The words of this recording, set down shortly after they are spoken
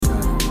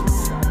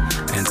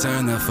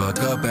turn the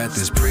fuck up at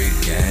this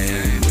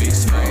pregame. We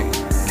smoke,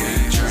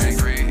 we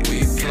drink,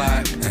 we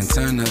plot, and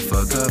turn the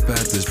fuck up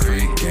at this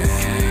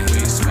pregame.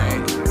 We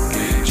smoke,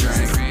 we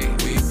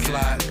drink, we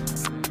plot.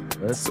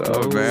 Let's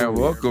go, man.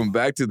 Welcome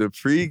back to the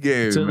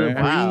pregame, to man.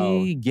 the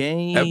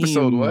pregame.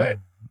 Episode what?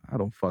 I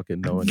don't fucking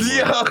know anymore.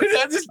 Yo,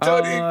 I just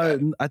told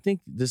you. I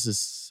think this is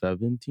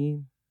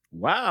 17.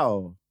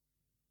 Wow.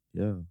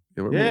 Yeah.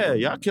 Yeah,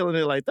 y'all killing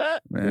it like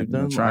that. Man,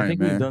 I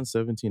think we've done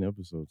 17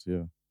 episodes,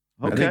 yeah.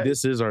 Okay. I think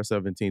this is our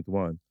 17th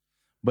one.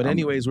 But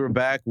anyways, we're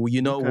back. Well,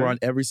 we're on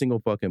every single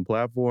fucking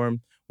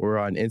platform. We're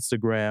on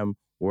Instagram.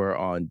 We're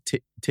on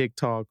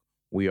TikTok.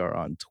 We are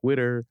on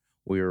Twitter.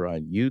 We are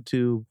on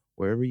YouTube.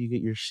 Wherever you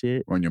get your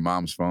shit. On your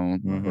mom's phone.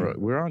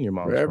 Mm-hmm. We're on your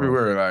mom's phone. We're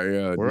everywhere.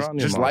 Like, we're on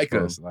your just mom's like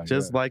phone. us. Like,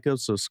 just like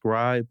us.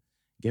 Subscribe.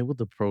 Get with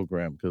the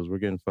program because we're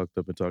getting fucked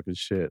up and talking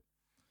shit.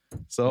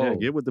 So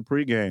get with the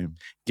pregame.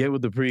 Get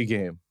with the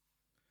pregame.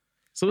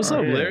 So what's up,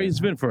 Larry? It's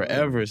been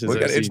forever since we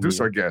got to introduce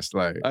our guest.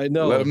 Like, I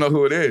know. Let them know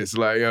who it is.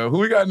 Like, who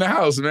we got in the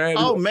house, man?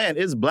 Oh man,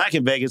 it's Black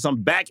in Vegas.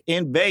 I'm back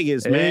in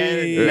Vegas, man.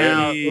 Hey.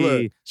 Now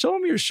look, show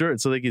them your shirt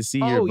so they can see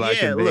your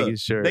Black in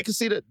Vegas shirt. They can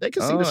see the. They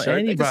can see the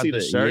shirt. They can see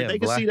the shirt. They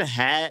can see the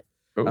hat.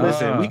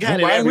 Listen, we got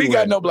it everywhere. We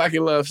got no Black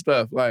in Love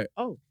stuff. Like,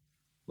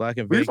 Black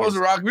in Vegas. We supposed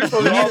to rock. We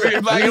supposed to all be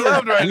Black in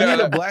Love right now. We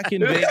need a Black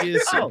in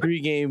Vegas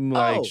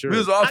pregame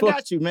shirt. I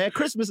got you, man.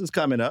 Christmas is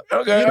coming up.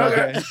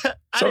 Okay.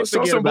 Show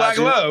some Black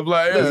love.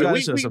 Like,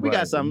 we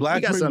got something.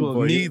 Black people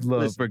for need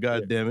love, for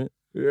goddamn it.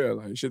 Yeah,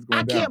 like shit's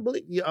going down. I can't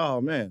believe. Oh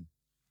man.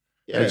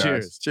 Yeah.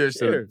 Cheers.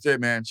 Cheers,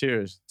 man.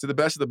 Cheers to the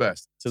best of the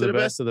best. To the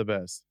best of the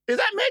best. Is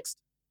that mixed?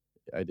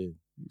 I did.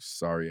 You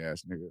sorry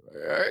ass nigga.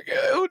 Like,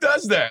 who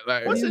does that?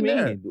 Like, what's in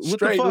there?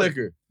 Straight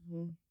liquor.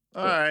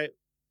 All right.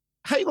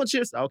 How you gonna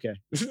cheers? Okay.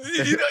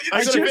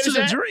 I cheers to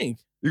the drink.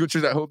 You gonna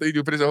cheers that whole thing? You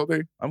gonna finish the whole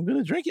thing? I'm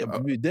gonna drink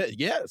it.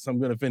 Yes, I'm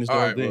gonna finish the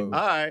whole thing.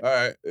 Well,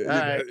 all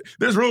right.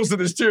 There's rules to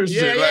this cheers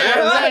shit.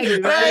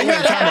 Exactly.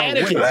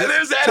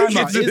 There's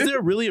etiquette. Is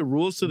there really a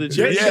rules to the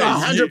cheers? Yeah,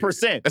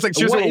 100%. It's like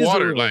cheers with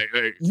water. Like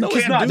you can't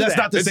do that. That's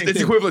not the same thing.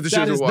 It's equivalent to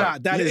cheers with water.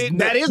 That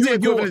is the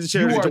equivalent to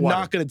cheers with water. You are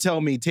not gonna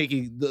tell me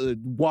taking the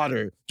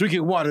water,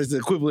 drinking water is the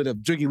equivalent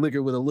of drinking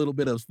liquor with a little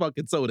bit of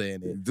fucking soda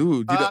in it.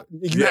 Dude,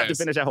 you have to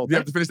finish that whole thing. You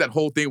have to finish that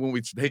whole thing when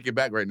we take it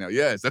back right now.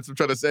 Yes, that's what I'm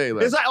trying to say.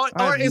 Like, it's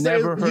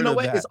like, you know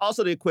what? It's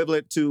also the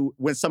equivalent to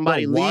when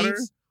somebody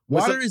leaves.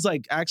 Water is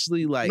like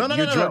actually like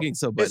you're drugging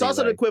somebody. It's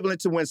also the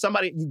equivalent to when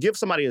you give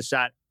somebody a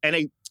shot and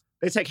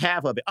they take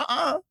half of it.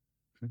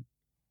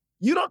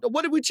 You don't.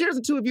 What are we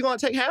cheersing to if you're gonna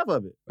take half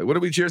of it? Like, what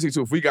are we cheersing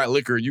to if we got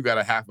liquor? You got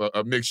to have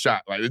a mixed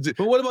shot. Like,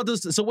 but what about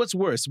this? So what's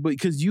worse?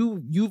 Because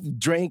you've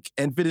drank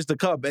and finished the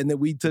cup, and then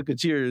we took a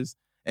cheers.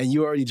 And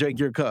you already drank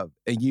your cup,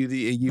 and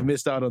you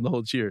missed out on the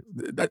whole cheer.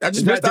 I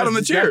just missed out on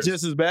the cheers.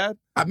 Just as bad?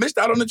 I missed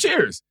out on the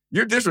cheers.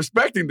 You're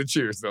disrespecting the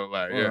cheers, though.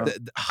 Like,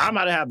 I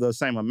might have the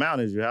same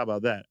amount as you. How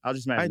about that? I'll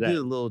just match that. I did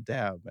a little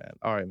dab, man.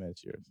 All right, man.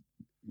 Cheers.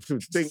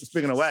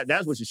 Speaking of what,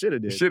 that's what you should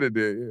have did. Should have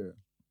did,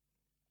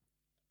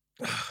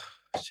 yeah.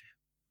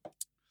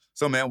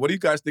 So, man, what do you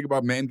guys think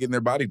about men getting their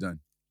body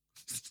done?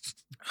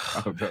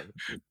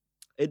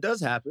 It does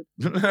happen,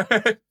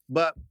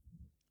 but.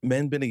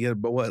 Men been together,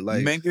 but what?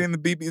 Like men getting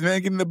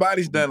the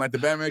bodies done, like the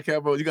Batman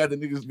Capo. You got the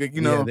niggas, they're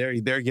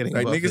getting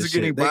like niggas are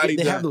getting bodies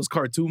done. They have those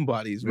cartoon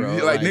bodies, bro.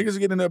 Like niggas are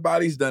getting their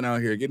bodies done out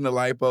here, getting the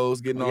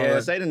lipos, getting all that. Yeah,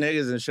 say the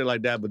niggas and shit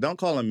like that, but don't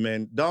call them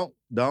men.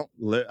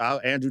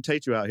 I'll Andrew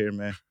Tate you out here,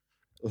 man.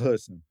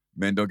 Listen,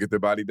 men don't get their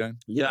body done.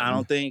 Yeah, I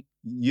don't think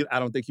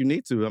you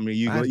need to. I mean,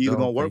 you either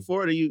gonna work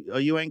for it or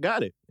you ain't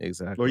got it.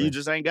 Exactly. Or you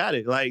just ain't got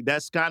it. Like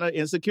that's kind of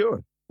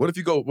insecure. What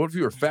if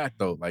you were fat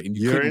though? Like and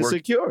you're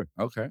insecure.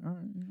 Okay, all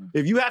right.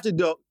 If you have to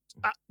do,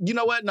 you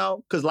know what?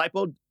 No, because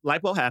lipo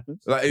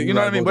happens. Like, you know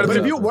what I mean? But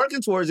if you're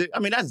working towards it, I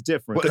mean that's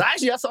different. Because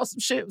I saw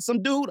some shit.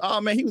 Some dude, oh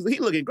man, he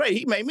looking great.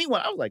 He made me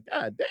one. I was like,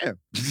 God damn,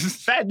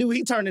 fat dude.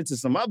 He turned into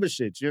some other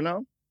shit, you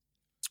know.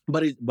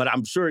 But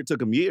I'm sure it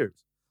took him years.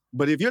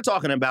 But if you're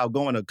talking about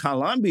going to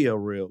Colombia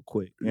real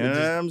quick, you know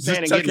what I'm saying,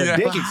 and getting a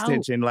dick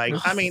extension, like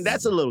I mean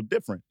that's a little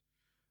different.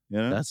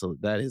 Yeah,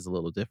 that is a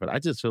little different. I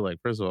just feel like,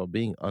 first of all,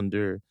 being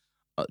under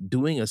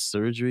doing a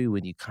surgery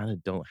when you kind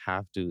of don't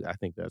have to, I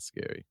think that's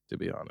scary, to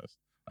be honest.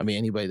 I mean,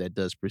 anybody that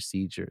does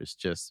procedures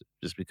just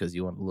because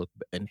you want to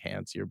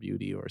enhance your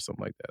beauty or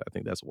something like that, I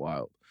think that's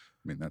wild.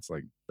 I mean, that's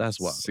wild.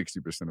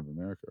 60% of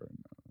America right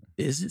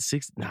now. Is it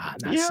 60? Nah,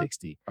 not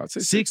 60. I'd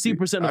say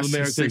 60% of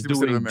America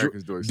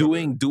is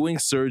doing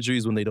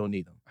surgeries when they don't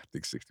need them. I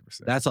think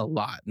 60%. That's a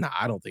lot. Nah,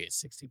 I don't think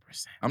it's 60%.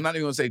 I'm not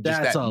even going to say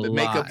just that. The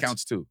makeup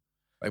counts too.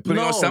 Like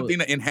putting on something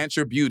to enhance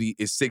your beauty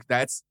is sick.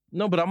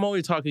 No, but I'm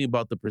only talking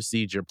about the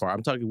procedure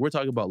part. We're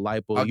talking about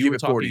lipo. I'll give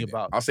it 40.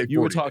 I'll say 40. You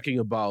were talking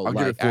about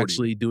like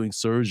actually doing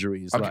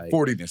surgeries. I'll give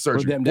 40 then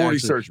surgery. 40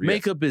 surgery.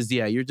 Makeup is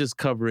you're just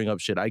covering up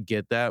shit. I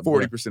get that.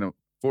 40%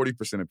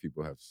 of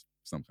people have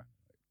some kind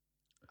of.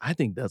 I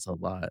think that's a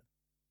lot.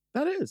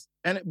 That is,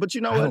 but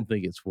you know I what? don't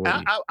think it's 40.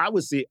 I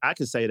would see. I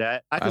could say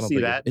that. I could see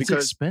that it's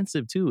because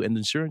expensive too, and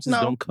insurances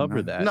don't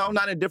cover that. No,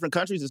 not in different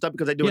countries and stuff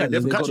because they do it in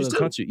different countries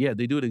too. Yeah,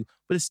 they do it,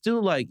 but it's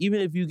still like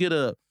even if you get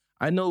a.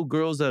 I know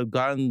girls that have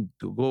gotten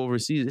to go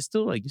overseas. It's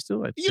still like,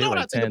 You know what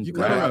I think? You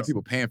got a lot of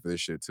people paying for this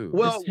shit too.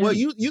 Well,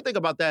 you think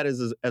about that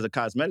as a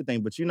cosmetic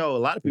thing, but you know, a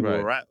lot of people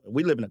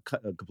we live in a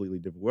completely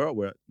different world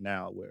where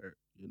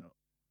you know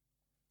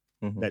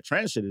that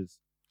trans shit is.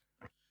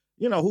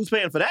 You know who's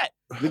paying for that?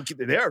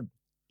 They're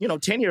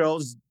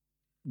 10-year-olds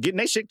getting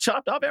their shit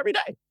chopped off every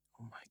day.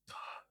 Oh my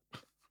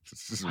god!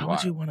 Why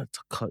would you want to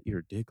cut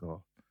your dick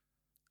off?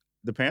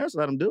 The parents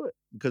let them do it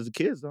because the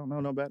kids don't know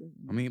no better.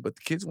 I mean, but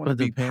the kids want to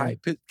be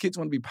kids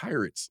want to be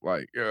pirates.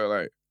 Like,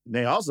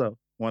 they also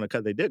want to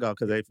cut their dick off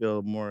because they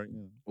feel more.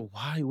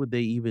 Why would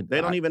they even? They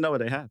don't even know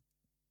what they have.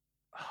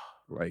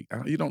 Like,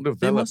 you don't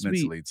develop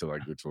mentally till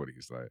like your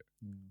 20s. Like,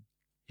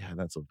 yeah,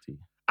 that's OT.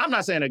 I'm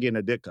not saying they're getting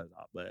a dick cut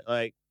off, but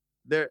like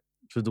they're.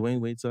 Should Dwayne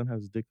Wade's son have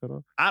his dick cut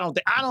off? I don't.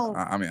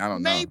 I mean, I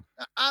don't know.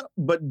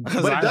 But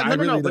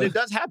it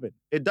does happen.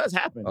 It does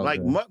happen. Okay.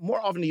 Like more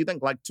often than you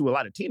think. Like to a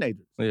lot of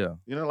teenagers. Yeah.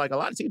 You know, like a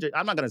lot of teenagers.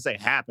 I'm not gonna say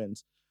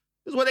happens.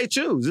 This is what they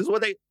choose. This is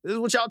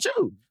what y'all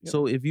choose.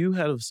 So if you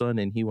had a son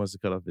and he wants to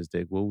cut off his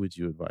dick, what would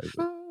you advise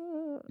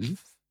him?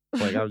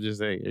 Like I'm just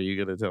saying, are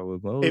you gonna tell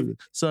him,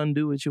 son,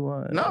 do what you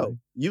want? No,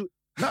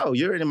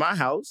 you're in my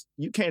house.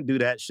 You can't do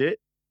that shit.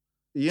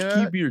 You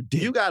know, keep your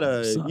dick. You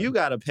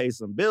gotta pay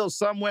some bills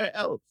somewhere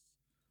else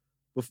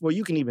before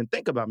you can even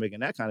think about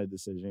making that kind of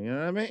decision. You know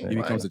what I mean? He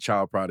becomes a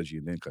child prodigy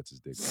and then cuts his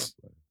dick off.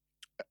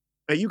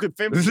 And you could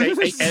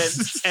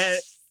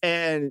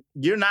and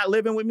you're not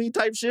living with me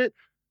type shit.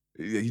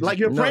 Like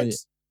your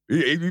Prince.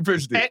 He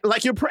Prince did.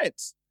 Like your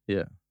Prince.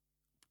 Yeah.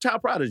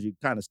 Child prodigy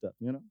kind of stuff,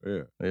 you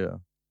know? Yeah.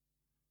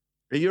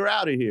 And you're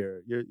out of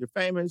here. You're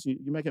famous. You're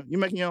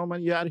making your own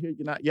money. You're out of here.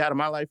 You're out of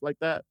my life like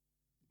that.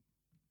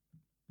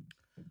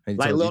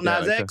 Like Lil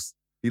Nas X?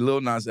 Lil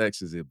Nas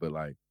X is it, but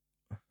like,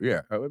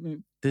 yeah. I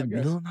mean,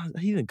 Lil Nas,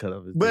 he didn't cut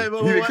off his dick.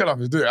 He didn't cut off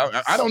his dick.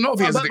 I don't know if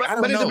he has a dick.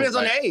 But it depends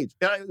on the age.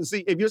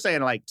 See, if you're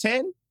saying like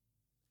 10,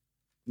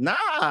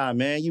 nah,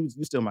 man, you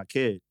still my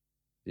kid.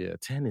 Yeah,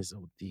 10 is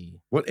OD.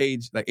 What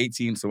age? Like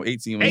 18? So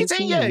 18?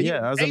 18,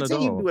 yeah. As 18, an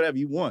adult. you do whatever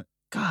you want.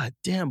 God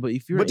damn, but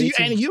if you're 18...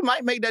 and you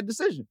might make that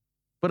decision.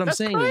 But I'm That's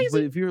saying, crazy.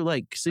 but if you're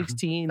like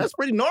 16... That's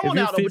pretty normal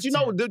now, though. But you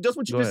know, just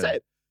what you just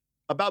said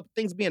about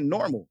things being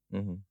normal.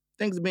 Mm-hmm.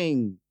 Things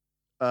being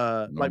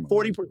like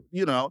 40%,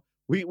 you know,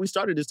 we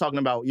started just talking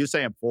about, you're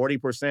saying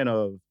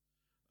 40%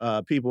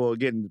 of people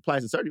getting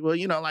plastic surgery. Well,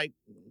 you know, like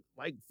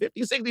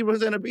 50,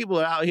 60% of people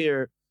are out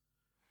here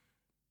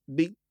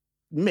be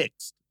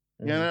mixed.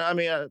 Mm-hmm. You know what I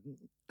mean?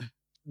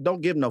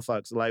 Don't give no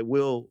fucks. Like,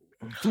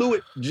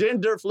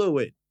 gender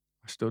fluid.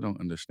 I still don't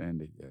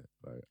understand it yet.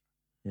 Like,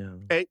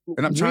 yeah.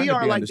 And I'm trying to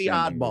be like the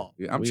oddball.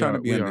 Yeah, I'm trying to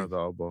be the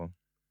oddball.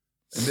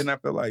 And then I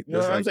feel like, you know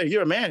what I'm saying?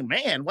 You're a man.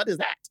 Man, what is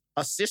that?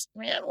 A cis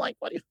man? Like,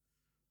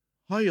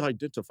 how you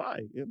identify?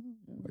 You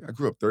know? I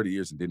grew up 30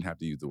 years and didn't have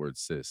to use the word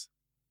cis.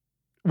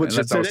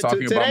 Unless I was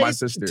talking about my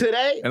sister.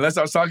 Unless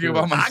I was talking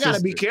about my sister. I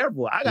gotta be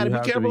careful. I gotta be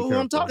careful who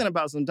I'm talking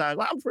about sometimes.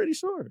 I'm pretty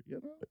sure.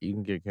 You know? You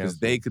can get canceled. Because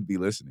they could be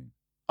listening.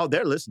 Oh,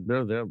 they're listening.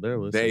 They're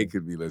listening. They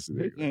could be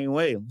listening. They can't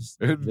wait.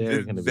 They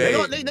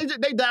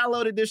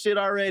downloaded this shit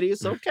already.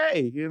 It's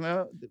okay. You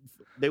know?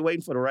 They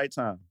waiting for the right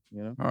time.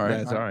 You know? All right.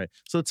 That's all right.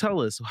 So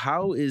tell us,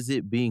 how is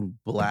it being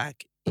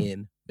black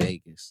in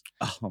Vegas?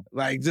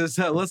 Like,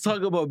 let's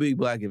talk about being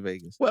black in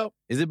Vegas. Well,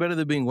 is it better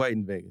than being white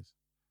in Vegas?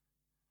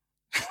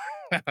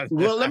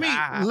 Well, let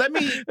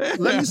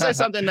me say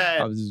something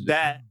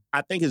that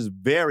I think is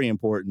very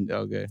important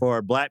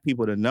for black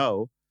people to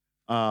know.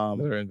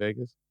 They're in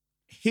Vegas?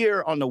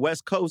 Here on the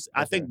West Coast,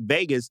 I think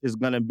Vegas is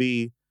going to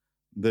be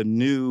the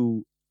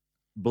new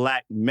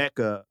black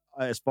mecca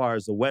as far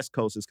as the West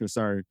Coast is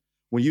concerned.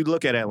 When you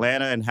look at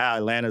Atlanta and how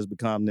Atlanta has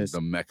become the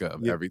mecca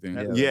of everything.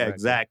 Yeah,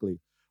 exactly.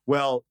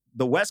 Well,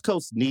 the West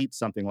Coast needs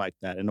something like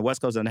that, and the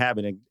West Coast doesn't have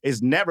it.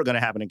 It's never going to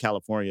happen in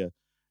California,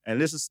 and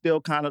this is still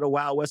kind of the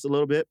Wild West a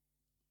little bit.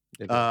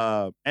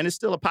 And it's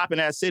still a popping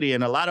ass city,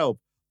 and a lot of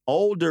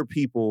older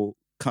people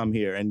come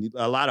here, and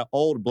a lot of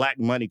old black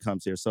money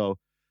comes here. So,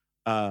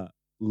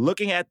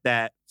 looking at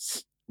that,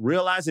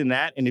 realizing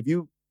that, and if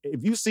you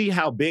see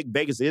how big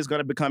Vegas is going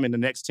to become in the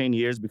next 10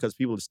 years, because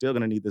people are still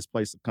going to need this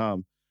place to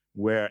come,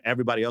 where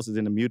everybody else is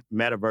in the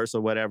metaverse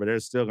or whatever, they're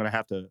still going to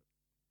have to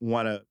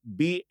want to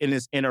be in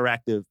this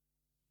interactive,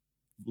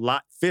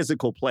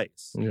 physical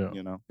place. Yeah.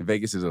 You know,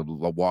 Vegas is a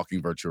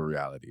walking virtual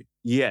reality.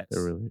 Yes, it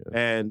really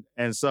is.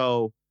 And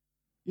so,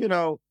 you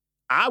know,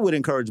 I would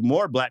encourage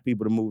more black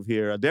people to move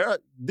here.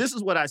 This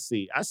is what I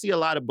see. I see a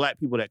lot of black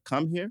people that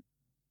come here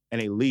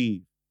and they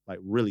leave like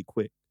really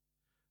quick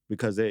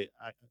because they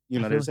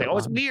say, "Oh,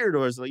 it's weird,"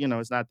 or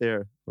it's not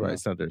their right.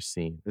 It's not their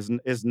scene.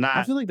 It's not.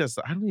 I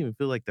don't even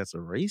feel like that's a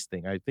race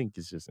thing. I think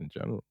it's just in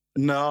general.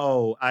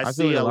 No, I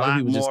see feel like a lot of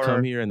people more, just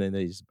come here and then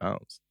they just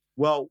bounce.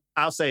 Well,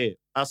 I'll say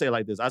it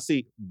like this. I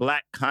see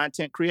black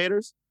content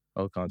creators.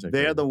 Oh, content.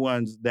 They're the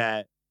ones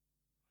that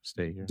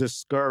stay here,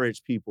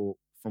 discourage people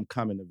from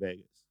coming to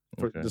Vegas.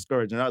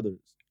 Discouraging others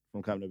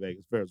from coming to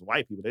Vegas. Whereas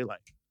white people, they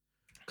like,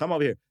 come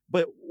over here.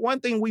 But one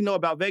thing we know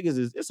about Vegas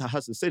is it's a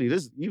hustle city.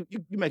 You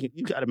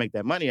got to make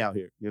that money out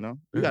here. You know,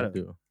 you got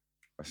to.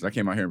 I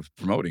came out here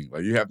promoting.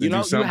 Like you have to You know, do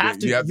you something. have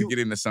to- You have to you- get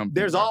into something.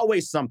 There's Like,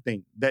 always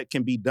something that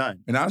can be done.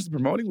 and honestly,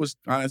 promoting was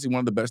honestly one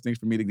of the best things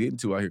for me to get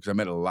into out here because I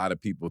met a lot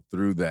of people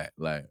through that.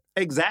 Like,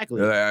 Exactly.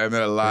 I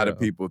met a lot of Yeah.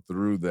 people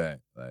through that.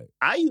 Like,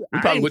 I we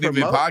probably wouldn't even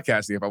be promote-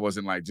 podcasting if I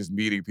wasn't like just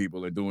meeting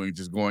people and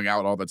just going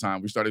out all the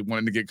time. We started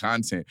wanting to get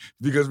content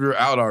because we were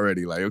out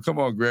already. Like, oh, come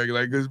on, Greg,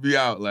 like let's be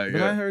out. Like,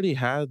 But I already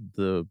had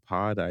the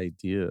pod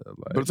idea. Like,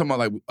 But I'm talking about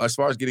like as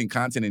far as getting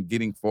content and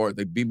getting forward,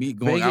 like me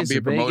going out Vegas-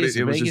 being promoted, Vegas-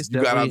 it was Vegas just you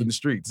got out definitely- in the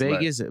streets.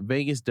 like,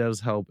 Vegas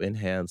does help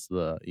enhance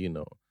the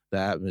the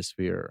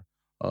atmosphere,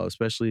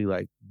 especially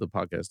like the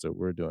podcast that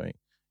we're doing.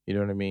 You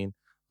know what I mean?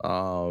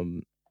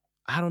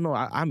 I don't know.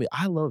 I mean,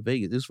 I love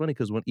Vegas. It's funny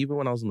because even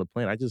when I was on the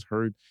plane, I just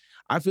heard.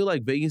 I feel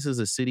like Vegas is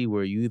a city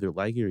where you either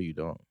like it or you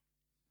don't.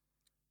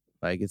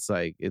 Like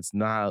it's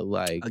not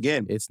like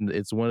Again,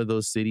 it's one of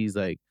those cities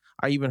like.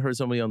 I even heard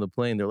somebody on the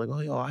plane. They're like,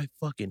 "Oh, yo, I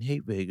fucking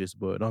hate Vegas,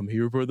 but I'm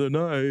here for the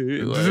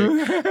night."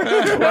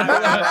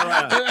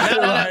 Right.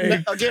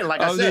 Like, Again,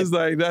 like I I'm said, just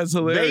like, that's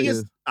hilarious.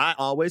 Vegas, I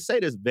always say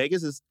this,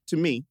 Vegas is, to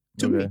me,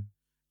 Okay.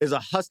 is a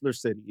hustler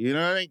city. You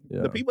know what I mean?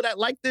 Yeah. The people that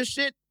like this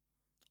shit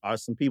are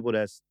some people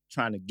that's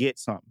trying to get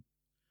something.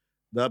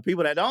 The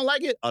people that don't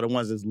like it are the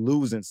ones that's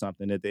losing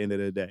something at the end of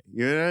the day.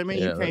 You know what I mean?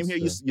 Yeah, You came that's here,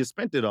 true. you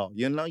spent it all.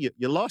 You know, you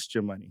lost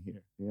your money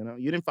here. You know,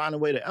 you didn't find a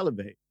way to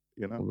elevate.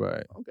 You know,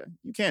 Right. okay,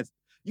 you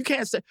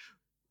can't say,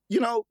 you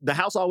know, the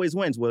house always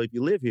wins. Well, if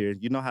you live here,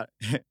 you know how,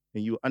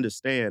 and you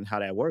understand how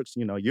that works.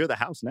 You know, you're the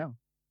house now.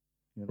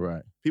 You know?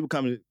 Right. People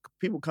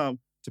come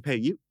to pay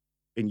you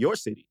in your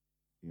city.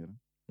 You know,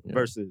 Yeah.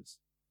 versus,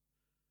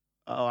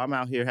 oh, I'm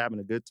out here having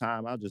a good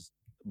time. I'll just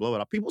blow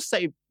it up.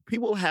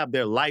 People have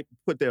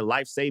put their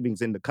life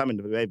savings into coming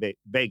to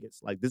Vegas.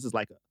 Like this is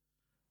like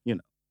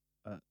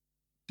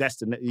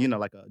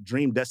like a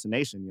dream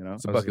destination. You know,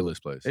 it's a bucket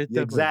list place. It's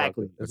definitely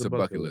Exactly. It's a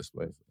bucket list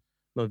place.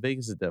 No,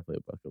 Vegas is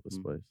definitely a bucket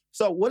list place.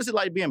 so what is it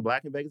like being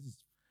black in Vegas?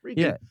 It's freaking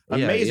Yeah,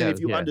 amazing yeah, if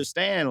you yeah.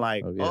 understand.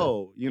 Like, Oh, yeah.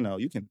 oh, you know,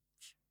 you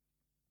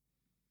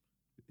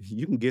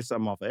can get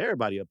something off of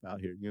everybody up out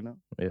here. You know.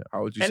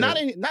 How would you And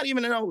say? not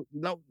even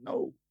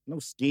no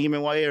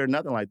scheming way or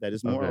nothing like that.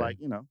 It's more Okay. like,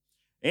 you know,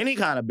 any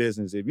kind of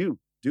business. If you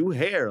do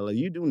hair, or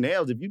you do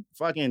nails, if you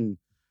fucking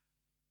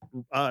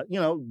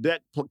that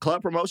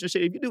club promotion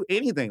shit, if you do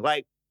anything,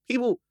 like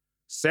people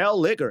sell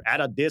liquor at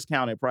a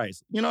discounted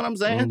price. You know what I'm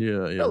saying? Yeah,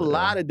 There's a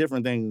lot of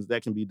different things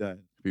that can be done.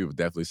 People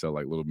definitely sell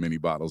like little mini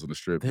bottles on the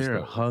strip. and They're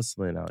stuff.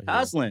 hustling out here.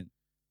 Hustling.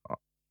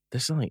 They're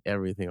selling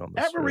everything on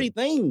the strip.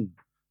 Everything.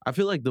 I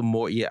feel like the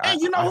more,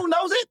 And you know who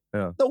knows it?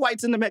 Yeah. The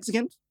whites and the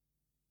Mexicans.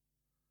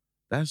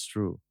 That's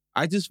true.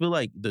 I just feel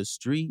like the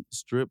street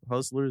strip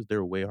hustlers,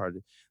 they're way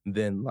harder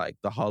than like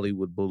the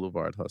Hollywood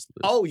Boulevard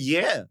hustlers. Oh,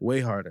 yeah.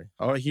 Way harder.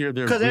 I hear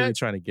they're 'Cause really they're-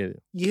 trying to get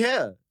it.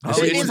 Yeah.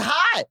 Hollywood- It's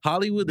hot.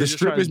 Hollywood, The they're just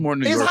strip trying is to- more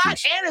New It's hot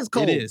Yorkish. and it's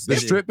cold. It is. The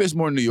strip is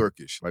more New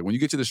Yorkish. Like when you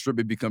get to the strip,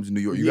 it becomes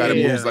New York. You got to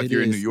Yeah, move like it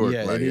you're in is. New York.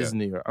 Yeah, like, it is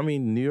New York. I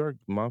mean, New York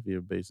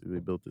Mafia basically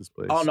built this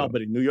place. Oh, no, so-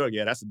 but in New York,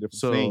 yeah, that's a different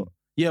so thing.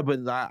 yeah,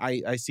 but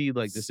I see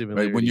like the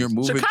similarities. Like when you're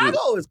moving through.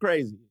 Chicago is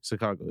crazy.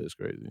 Chicago is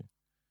crazy.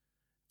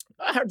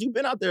 I heard you've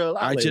been out there a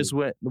lot. I lately.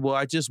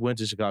 just went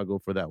to Chicago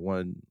for that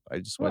one. I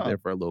just went Oh. there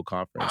for a little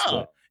conference.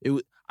 Oh.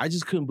 But I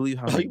just couldn't believe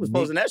how Oh, you was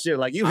posting that shit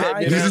like you had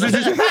I- been out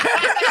there.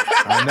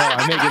 I know,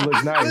 I make it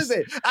look nice.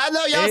 Listen, I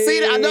know y'all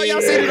seen it. I know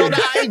y'all seen it on the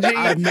I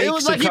IG. make It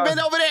was like he Chicago- been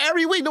over there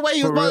every week the way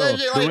he was For posting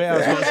that real. shit. The way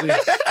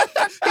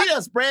I was He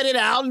just spread it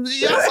out. Y'all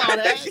saw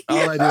that.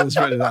 All I did was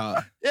spread it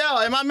out. Yo,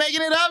 am I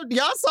making it up?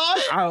 Y'all saw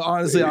it?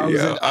 Honestly,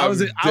 I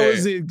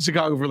was in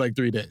Chicago for like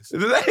 3 days.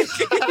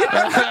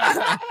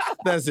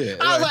 That's it.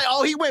 I was like,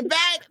 oh, he went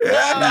back?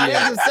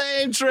 Yeah. It's the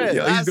same trip.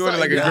 Yeah, he's I doing it saw-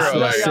 like a y'all girl, saw-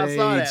 like- y'all saw that.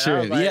 I was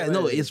Trip. like, Yeah,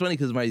 no, wait. it's funny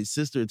because my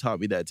sister taught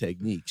me that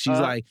technique. She's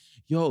Uh-huh. like,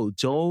 yo,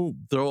 don't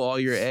throw all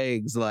your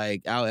eggs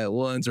like out at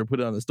once or put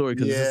it on the story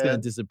because it's just Yeah.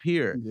 gonna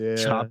disappear. Yeah.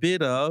 Chop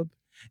it up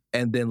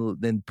and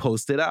then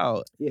post it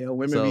out. Yeah,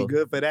 women So, be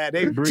good for that.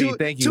 They Bree,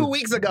 thank you. 2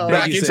 weeks ago. Thank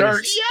Back you, in sis.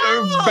 Turks.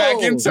 Yo!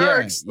 Back in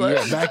Turks.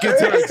 Yeah, back in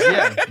Turks.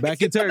 Yeah,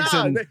 back in Turks,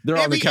 Nah, and they're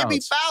on the It be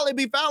couch.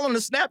 foul on the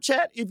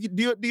Snapchat. If you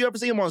do you ever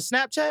see him on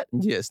Snapchat?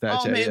 Yeah, Snapchat.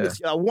 Oh man, yeah. it was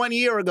 1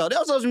 year ago.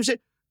 That was some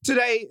shit.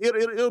 Today,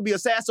 it'll be a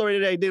sad story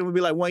today. Then it would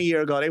be like 1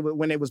 year ago.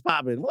 When they was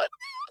popping. What?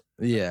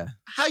 Yeah,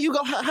 How you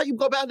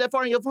go back that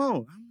far on your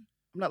phone?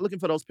 I'm not looking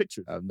for those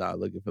pictures. I'm not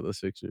looking for those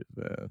pictures,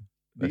 man.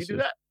 Do you do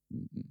that?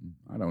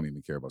 I don't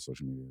even care about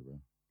social media, bro.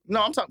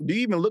 No, I'm talking. Do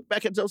you even look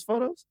back at those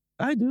photos?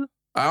 I do.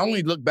 I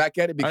only look back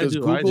at it because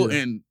do, I Google do.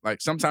 and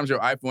like sometimes your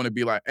iPhone would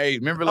be like, "Hey,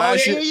 remember Oh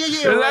last yeah, year? yeah,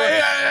 yeah, Like,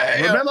 yeah.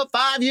 yeah. Remember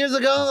 5 years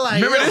ago? Like,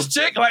 Remember yo, this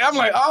chick? Like I'm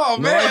like, oh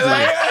No, man,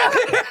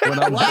 I like, When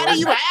I'm Why bored- do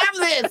you have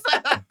this?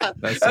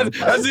 That's so that's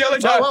funny. the only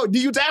Whoa, time. whoa, do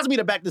you ask me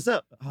to back this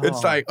up? It's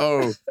Oh. like,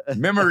 oh,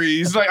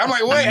 memories. Like I'm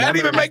like, wait, I didn't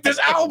even make this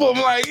album.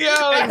 Like, yo,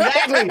 like,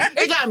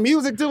 Exactly. It got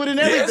music to it and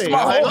Yeah, everything. it's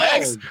my Like, whole oh,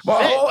 ex.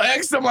 My shit. whole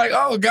ex. I'm like,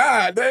 oh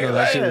god, No,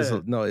 that shit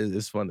Yeah. is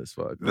it's fun as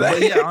fuck.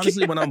 But yeah,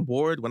 honestly, when I'm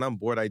bored,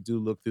 I do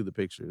look through the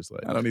pictures.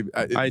 but I don't even.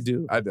 I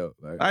do. I don't.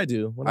 Like, I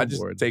do. When I I'm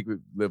just bored.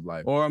 live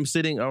life. Or I'm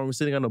sitting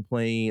on a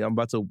plane.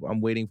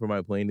 I'm waiting for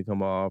my plane to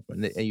come off,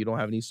 and you don't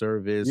have any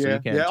service. So you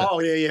can't.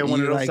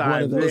 One of those times.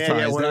 One of those times.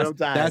 Yeah, one of those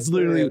times. That's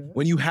literally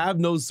when you have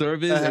no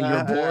service and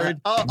you're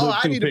bored.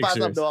 I need to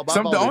find something though.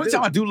 The only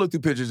time I do look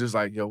through pictures is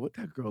like, yo, what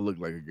that girl look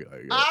like?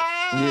 Like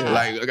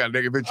I got a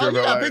naked picture of her.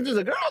 You got like, pictures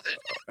of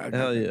girls?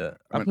 Hell yeah!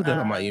 I put that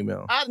on my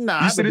email.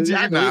 You send it to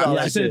your email?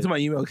 I send it to my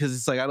email because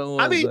it's like I don't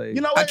want. I mean, like,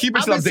 you know what? I keep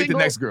it till I date the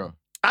next girl.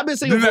 I've been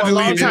single for a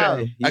long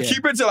time. I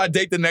keep it till I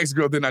date the next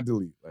girl, then I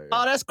delete. Like,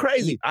 Oh, that's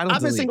crazy.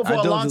 I've been single for a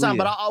don't long time, delete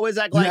but it. I always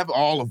act you like have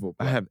all of them.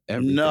 I have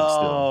everything.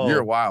 No.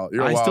 You're wild.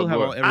 You're a I wild still have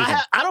boy. all everything.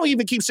 I don't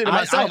even keep shit to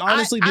myself. I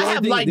honestly, I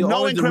have like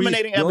no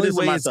incriminating evidence of the only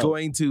way myself. it's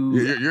going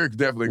to. You're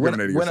definitely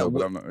incriminating yourself,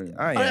 but I'm not.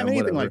 I I don't have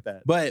anything whatever.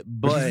 like that.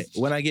 But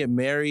when I get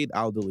married,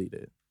 I'll delete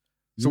it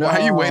So why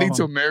are you waiting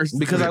till marriage?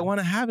 because I want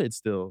to have it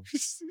still.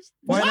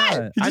 Why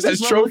not? He just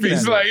has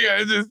trophies. Like, yeah,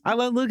 it's just. I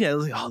love looking at it. I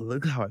was like, oh,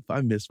 look how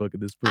I miss fucking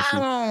this pussy.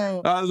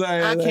 I was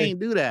like, I can't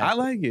do that. I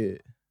like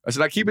it. I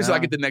said, I keep it till I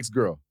get the next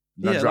girl.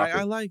 Then I drop it.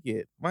 I like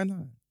it. Why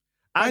not?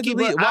 I keep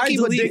delete it? a Why dick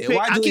delete it? pic.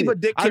 Why I keep delete a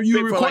it? dick pic You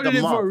for like recorded a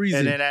it month. for a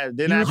reason. And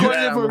then You after recorded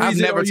it that, for a reason. I've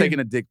never or you- taken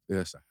a dick.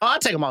 Yes. I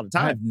take them all the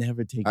time. I've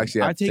never taken.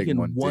 Actually, I've taken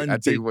one I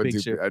dick take one dick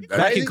picture pic.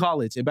 back in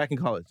college. Back in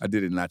college, I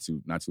did it not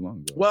too long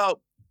ago.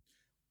 Well,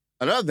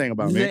 another thing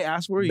about Did me, they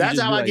ask for it? that's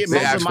how I get They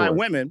most ask of my for it.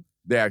 women.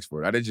 They asked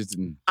for it. I just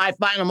didn't. I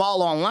find them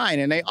all online,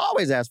 and they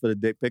always ask for the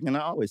dick pic, and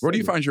I always. Where do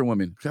you send it. find your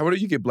women? Where do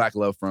you get black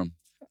love from?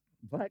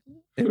 Black?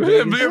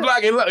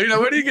 Black love. You know,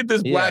 where do you get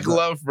this Yeah, black but-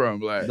 love from?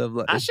 Like,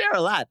 I share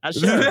a lot. I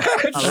share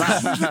a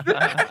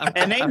lot,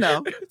 and they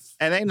know,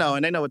 and they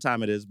know what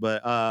time it is.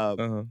 But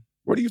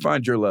where do you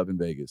find your love in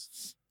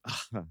Vegas?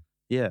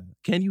 Yeah.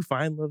 Can you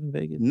find love in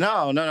Vegas?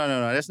 no.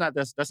 That's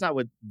not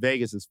what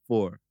Vegas is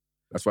for.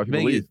 That's why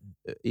people Vegas.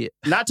 leave. Yeah.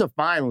 Not to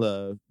find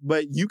love,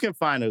 but you can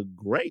find a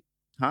great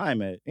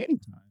time at any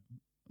time.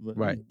 But-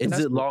 Right. and Is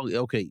that's it long?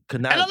 Okay.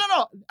 Could No.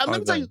 not. Let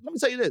me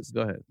tell you this.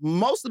 Go ahead.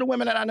 Most of the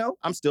women that I know,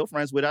 I'm still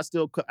friends with. I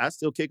still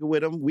kick it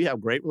with them. We have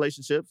great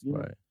relationships. You know?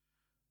 Right.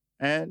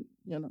 And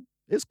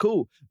it's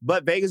cool.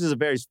 But Vegas is a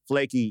very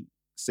flaky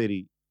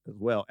city as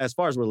well, as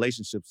far as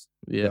relationships.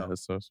 Yeah. go.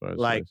 That's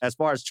Like as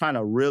far as trying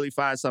to really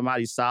find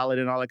somebody solid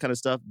and all that kind of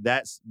stuff.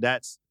 That's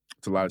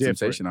It's a lot of different.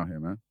 temptation out here,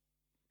 man.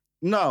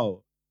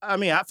 no. I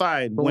mean, I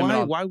find But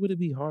women. why would it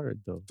be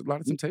hard though? It's a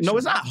lot of temptation. No,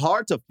 it's not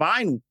hard to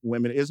find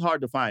women. It's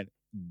hard to find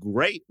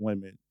great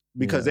women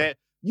because Yeah.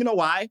 you know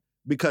why?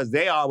 Because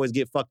they always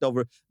get fucked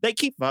over. They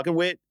keep fucking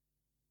with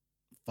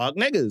fuck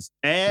niggas,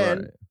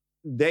 and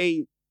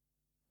Right.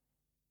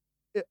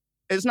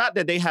 it's not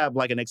that they have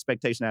like an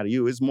expectation out of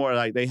you. It's more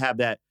like they have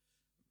that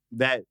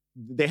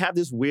they have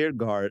this weird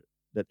guard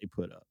that they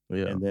put up,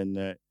 Yeah. and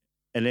then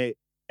and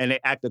they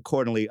act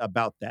accordingly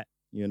about that,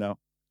 and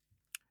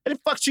it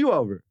fucks you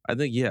over. I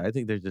think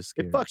they're just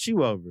scared. It fucks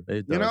you over,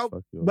 It does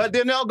fuck you over. But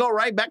then they'll go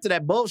right back to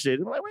that bullshit.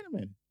 I'm like, wait a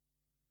minute,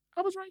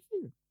 I was right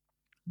here.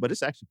 But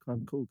it's actually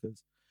kind of cool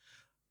because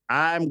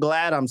I'm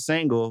glad I'm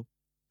single.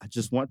 I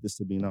just want this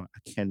to be known.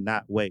 I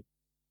cannot wait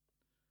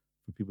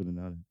for people to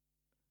know that.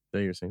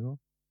 That you're single?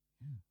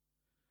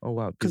 Oh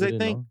wow. 'Cause People they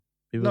didn't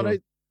think- know? No,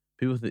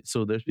 People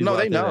so there's people no,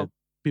 they out there know. that-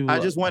 people I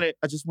just want it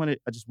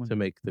to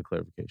make the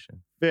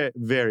clarification. very,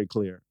 very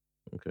clear.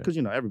 Okay. Because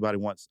everybody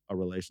wants a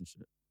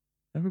relationship.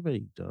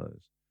 Everybody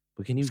does.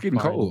 But can you It's getting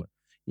find cold. one?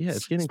 Yeah,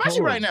 it's getting Especially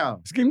cold. right now.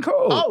 It's getting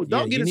cold. Oh, Yeah,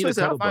 don't get you it need a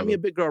twisted. I'll cuddle find me a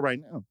bubble. big girl right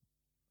now.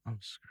 I'm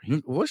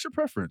screaming. What's your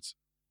preference?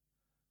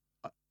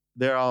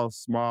 They're all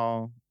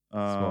small,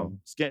 Small.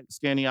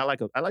 skinny. I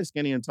like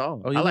skinny and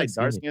tall. Oh, you I like like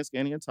dark skinny. skin,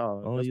 skinny and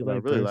tall. Oh, That's you what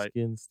like I really dark like.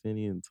 skin,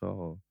 skinny, and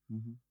tall.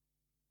 Mhm.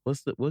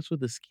 What's with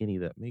the skinny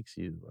that makes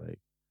you like?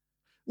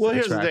 Well,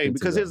 here's the attracted thing. to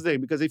Because them? here's the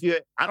thing.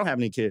 Because I don't have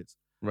any kids.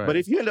 Right. But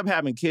if you end up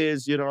having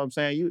kids, you know what I'm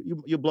saying?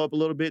 You blow up a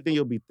little bit, then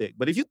you'll be thick.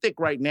 But if you thick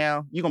right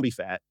now, you're gonna be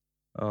fat.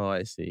 Oh,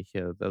 I see.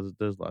 Yeah,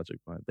 there's logic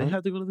behind it. They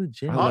have to go to the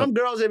gym. All them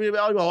girls, they be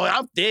like, oh,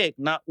 I'm thick.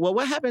 Now, well,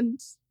 what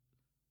happens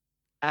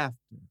after?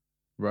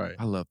 Right.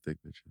 I love thick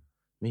bitches.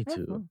 Me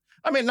too.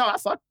 I mean, no, I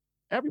fuck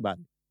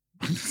everybody.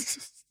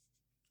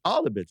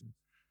 All the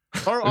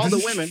bitches. Or all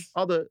the women,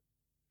 all the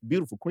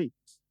beautiful queens.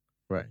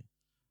 Right.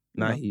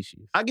 You know?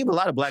 Nahishis. I give a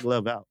lot of black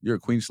love out. You're a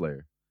queen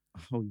slayer.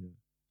 Oh, yeah.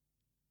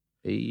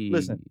 Hey.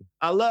 Listen.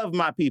 I love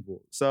my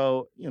people.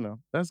 So,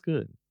 That's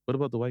good. What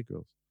about the white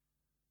girls?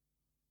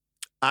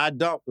 I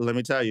don't, let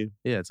me tell you,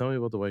 Yeah, tell me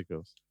about the white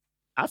girls.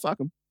 I fuck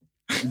them.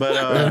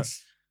 But,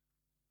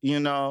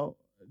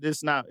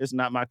 it's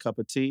not my cup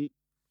of tea.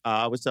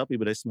 I always tell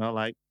people they smell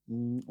like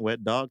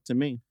wet dog to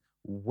me.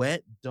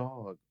 Wet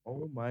dog.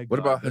 Oh my god. What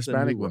about That's a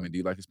Hispanic new one. women? Do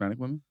you like Hispanic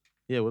women?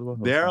 Yeah, what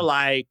about They're Hispanic?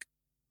 like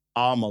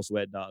almost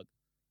wet dog.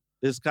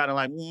 It's kind of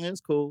like, it's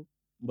cool,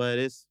 but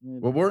it's...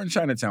 Well, we're in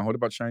Chinatown. What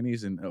about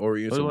Chinese and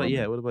Oriental What about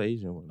women? what about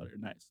Asian Oh, women? they're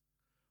nice.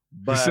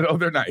 He said, But, oh,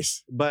 they're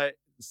nice. but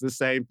it's the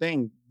same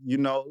thing.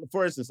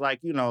 For instance, like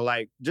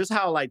just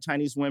how like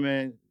Chinese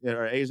women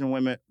or Asian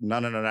women, no.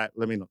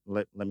 Let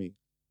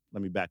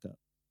me back up.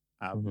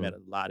 I've Mhm. met a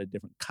lot of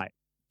different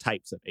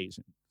types of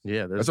Asian.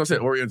 Yeah, That's what I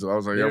said, Oriental. I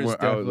was like, There's I was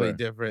definitely like,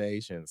 different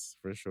Asians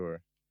for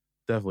sure.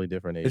 Definitely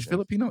different Asians. Is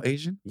Filipino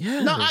Asian?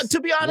 Yeah. No,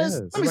 to be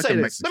honest, Yes. let me Like say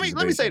the this. Let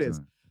Mexicans me of say Asian, this.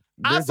 huh?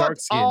 I They're dark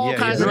fucked skinned. all Yeah,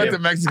 kinds They're of like the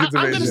Mexicans of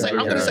I'm Asian. gonna say. I'm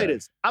gonna Yeah. say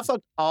this. I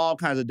fucked all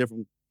kinds of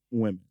different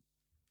women.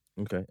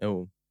 Okay.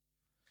 And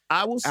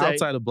I will say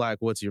outside of black,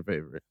 what's your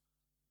favorite?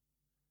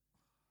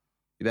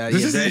 That,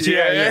 This is-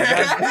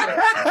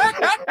 yeah.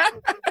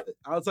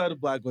 Outside of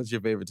black, what's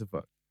your favorite to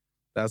fuck?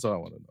 That's what I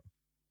want to know.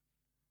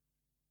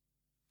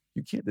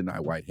 You can't deny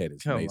Whitehead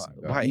is Come amazing.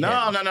 on, dog.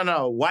 Whitehead.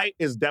 no. White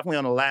is definitely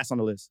on the last on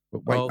the list.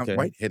 But Oh, okay.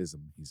 Whitehead is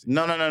amazing.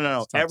 No.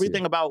 It's top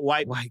Everything tier. about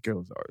white White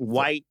girls are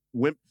women.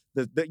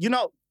 You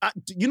know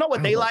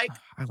what they like.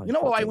 You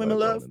know what white women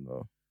love?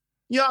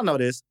 Y'all know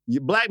this. You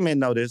black men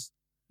know this.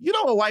 You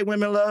know what white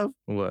women love?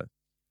 What?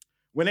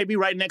 When they be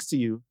right next to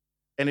you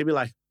and they be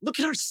like, look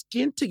at our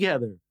skin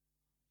together.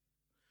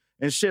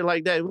 And shit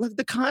like that. Look at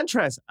the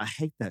contrast. I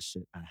hate that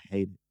shit. I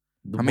hate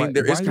it. I mean,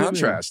 there is White women-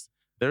 contrast.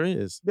 There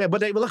is. Yeah,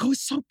 but they be like, oh,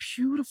 it's so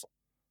beautiful.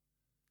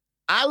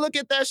 I look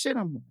at that shit,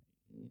 I'm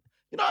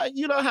like,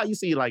 you know how you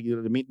see like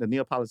the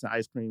Neapolitan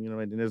ice cream,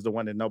 and then there's the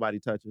one that nobody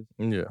touches.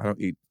 Yeah. I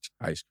don't eat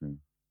ice cream.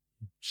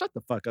 Shut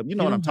the fuck up. You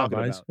know what I'm talking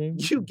ice about. cream?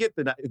 You get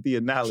the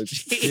analogy.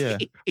 Yeah.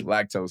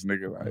 Lactose,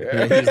 nigga. Like,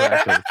 Yeah, he's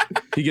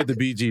lactose. He get the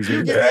BGs.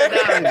 You get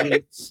the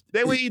analogy.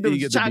 They would eat You the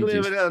get the chocolate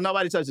BGs. and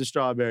nobody touches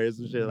strawberries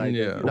and shit like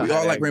Yeah. that. You know we how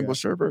all that like go. rainbow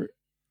sherbet.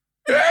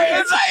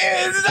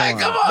 It's like,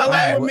 come on, Nobody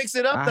man. would mix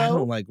it up I though.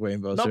 don't like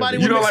rainbow. Nobody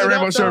sherbet. You don't mix like it up,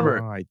 rainbow though.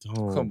 sherbet? No, I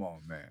don't. Come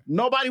on, man.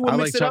 Nobody would I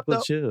mix like it up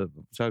though.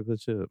 chocolate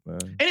chip, man.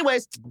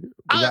 Anyways, You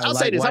I'll got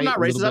say light this. I'm not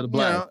white, racist. little bit of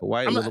black.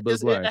 White, I'm little not, bit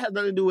of it black. has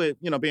nothing to do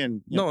with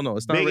being No,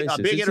 it's not big, racist.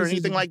 a bigot It's or just-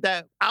 anything like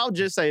that. I'll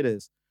just say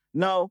this.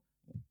 No,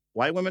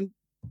 white women,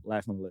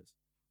 last on the list.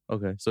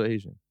 Okay, so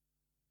Asian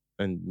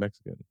and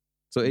Mexican.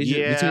 So Asian.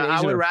 Yeah, between I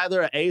Asian would or-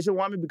 rather an Asian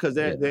woman because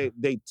Yeah.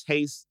 they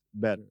taste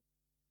better.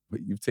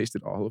 But you've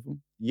tasted all of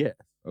them? Yeah.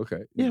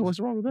 Okay. Yeah, what's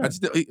wrong with that? That's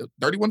still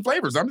 31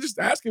 flavors. I'm just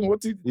asking what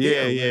to.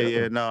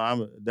 Yeah.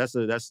 No, that's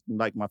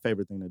like my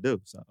favorite thing to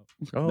do. So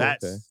Oh,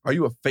 that's okay. Are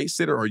you a face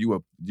sitter or are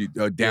you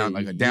a down,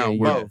 like a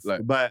downward? both.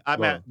 Like, But I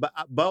mean, Both.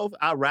 both.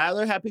 I'd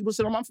rather have people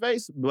sit on my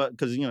face, but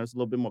because it's a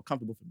little bit more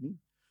comfortable for me.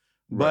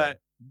 Right.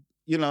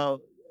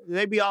 But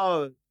they be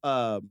all.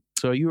 So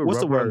are you a What's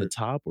the rubber on the word?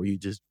 top or you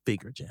just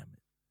finger jam it?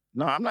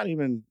 No, I'm not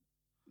even.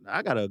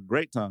 I got a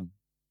great tongue.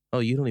 Oh,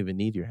 you don't even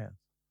need your hands.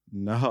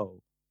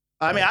 No,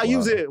 I mean Oh, I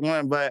use wow. it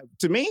when, but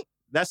to me,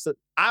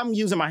 I'm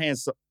using my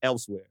hands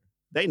elsewhere.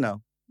 They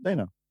know.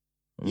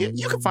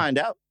 You can find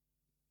out.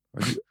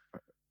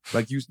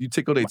 like you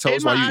tickle their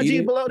toes In while my you eat IG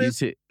it? below You this.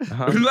 see-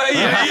 huh? Like,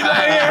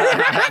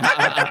 yeah.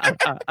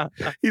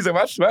 He said,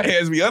 my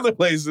hands be other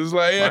places.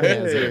 Like, My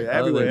hands are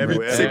everywhere.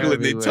 Tickling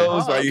their everywhere.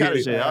 toes while all you kind of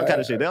eat shit. it. All kind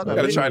of shit. They don't know.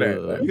 Gotta try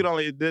that. that. You can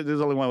only.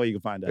 There's only one way you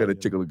can find out. Gotta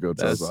tickle the girl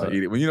toes That's, while I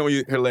eat it. When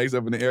her legs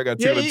up in the air, I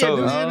gotta Yeah, tickle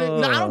the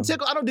toes. No, I don't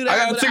tickle. I don't do that. I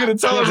gotta but tickle the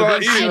toes while I I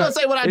eat ain't it. gonna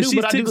say what I If do, she's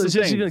but I do tickling,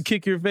 some she's gonna things.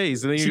 kick your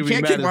face. And then She you're gonna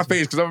can't be kick mad my at-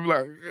 face because I'm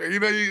like,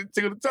 you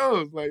tickle the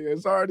toes. Like,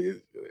 it's already a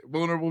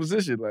vulnerable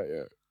position. Like,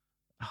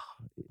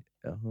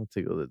 I'll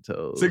tickle the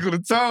toes. tickle the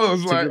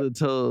toes. Like, Tickle the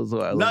toes.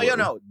 While I No,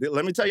 love it.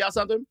 let me tell y'all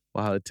something.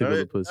 While I tickle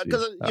the pussy.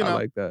 'Cause, I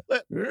like that.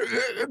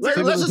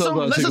 tickle Let's the toes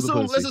while I tickle the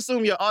let's pussy.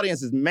 assume your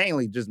audience is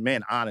mainly just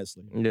men.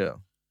 Honestly, Yeah.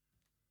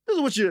 this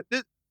is what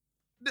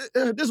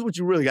this is what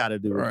you really got to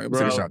do, All right, I'm bro.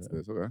 taking shots at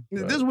this. Okay.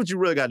 This is what you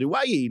really got to do.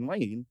 Why you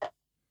eating?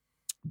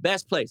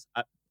 Best place.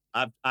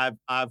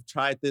 I've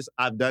tried this.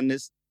 I've done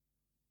this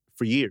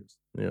for years.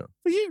 Yeah.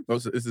 For years. Oh,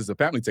 so this is a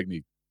family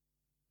technique.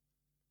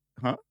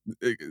 Huh?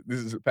 This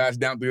is passed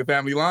down through your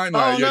family line. Oh,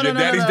 Like, no, your no,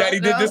 daddy's no, daddy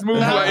did this move.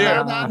 no, Like,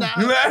 yeah.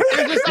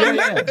 no.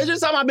 Yeah. It's just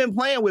something I've been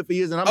playing with for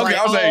years, and I'm Okay, like,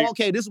 I was like-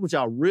 okay, this is what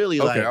y'all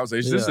really Okay, like. I was like,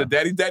 is this Yeah.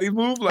 a daddy's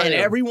move? Like, And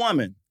every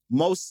woman,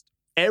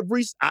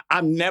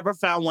 I've never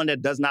found one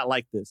that does not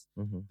like this.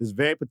 Mhm. This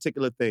very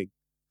particular thing.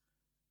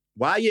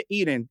 While you're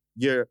eating,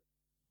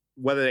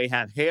 whether they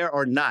have hair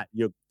or not,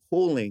 you're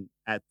pulling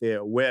at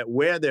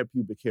where their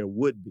pubic hair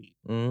would be.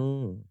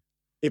 Mm.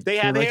 If they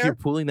So have like hair, you're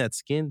pulling that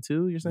skin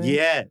too, you're saying?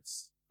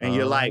 yes. And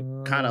you're like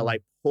kind Oh. of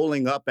like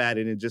pulling up at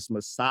it and just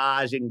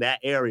massaging that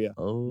area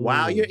Oh.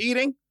 while you're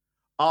eating.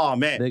 Oh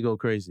man, They go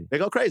crazy. they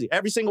go crazy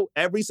every single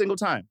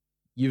time.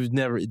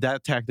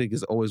 That tactic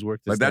has always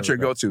worked. like that's your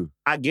go-to.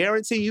 I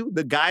guarantee you,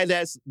 the guy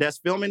that's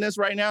filming this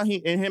right now,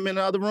 him in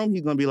the other room,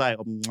 he's gonna be like,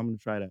 I'm gonna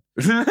try that.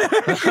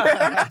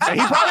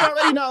 And he probably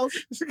already knows.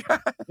 You know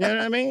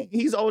what I mean?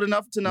 He's old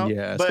enough to know.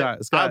 Yeah,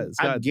 but Scott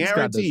I does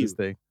guarantee you. this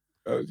thing.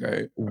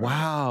 Okay.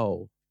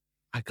 Wow.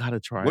 I gotta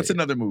try What's it.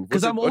 another move?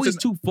 Because I'm What's always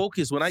an- too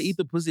focused. When I eat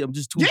the pussy, I'm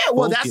just too Yeah,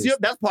 well, focused.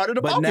 that's part of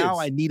the But focus. now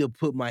I need to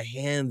put my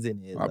hands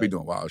in it. I'll be like-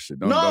 doing wild shit.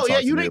 No, Don't yeah,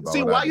 talk to you me didn't about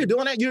see what while I you're do.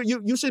 doing that.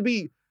 You should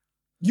be.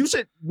 You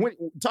should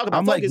talk about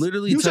I'm, like, focus.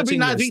 literally you should be touching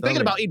not their be thinking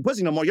stomach. about eating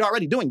pussy no more. You're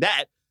already doing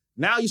that.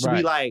 Now you should be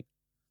Right. like,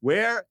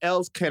 where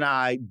else can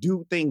I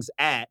do things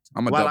at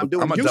I'm a while double- I'm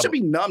doing? I'm a You double- should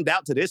be numbed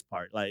out to this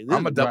part. Like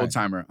I'm a this- double Right.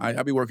 timer.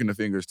 I be working the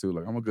fingers too.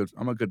 Like I'm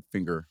a good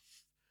finger.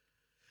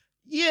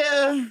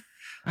 yeah,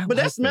 I but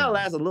that like smell that.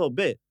 lasts a little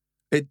bit.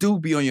 It do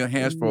be on your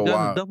hands for a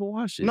while. Double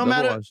wash it. No double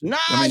matter, wash it. nah,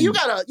 I mean, you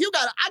gotta.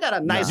 I got a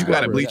nice. You scrubber.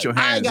 gotta bleach your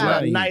hands. I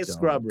got like, a nice don't.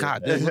 scrubber.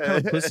 God damn, what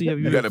kind of pussy have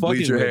you you been gotta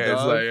bleach your fucking with, hands.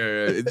 dog? Like,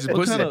 it's just What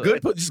pussy. kind of-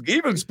 Good pussy.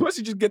 Even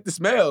pussy just get the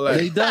smell. Like,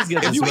 Yeah, he does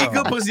get the if you smell. eat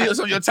good pussy, it's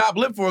on your top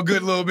lip for a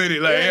good little minute.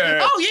 Like, yeah.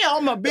 Oh yeah,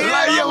 on my beard.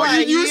 Like, yo,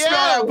 I'm you smell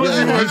that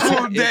pussy for a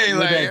cool day.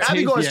 With that Like, I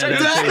be going taste, straight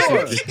to that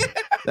the taste- store.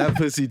 That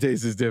pussy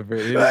taste is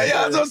different. It like, is.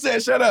 yeah, I was gonna say,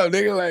 shut up,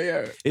 nigga. Like,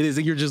 yeah. It is.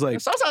 You're just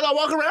like, Sometimes I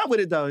walk around with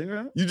it though. You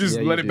know? You just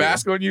Yeah, let you it do.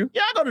 bask on you?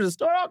 Yeah, I go to the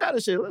store, all kind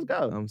of shit. Let's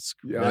go. I'm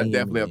Yeah, I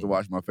definitely have to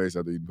wash my face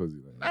after eating pussy.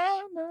 Like,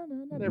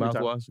 Not every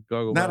time. Mouthwash,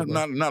 gargle.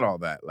 mouthwash. not all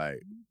that.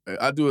 Like,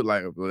 I do it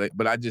like,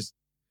 but I just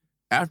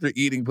after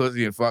eating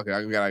pussy and fucking,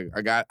 I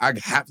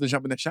have to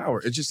jump in the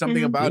shower. It's just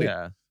something about it.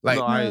 Yeah. Like,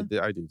 no, I do.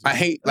 Too. I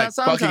hate Now, like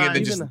fucking and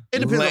then sometimes- just It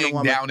depends on the laying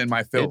woman. down in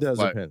my filth. It does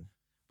Like, depend.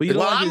 But you know,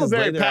 Well, what, I'm a just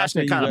very lay there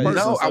passionate after kind of you guys-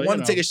 person. No, so, I you want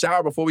know. to take a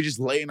shower before we just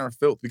lay in our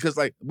filth. Because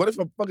like, what if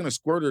I'm fucking a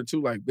squirter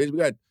too? Like, bitch, we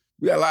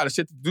got a lot of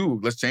shit to do.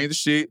 Let's change the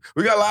shit.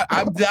 We got a lot.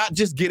 I'm not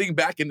just getting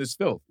back in this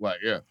filth. Like,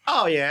 yeah.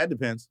 Oh yeah, it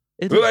depends.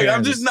 It Like, I'm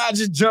depends. just not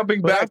just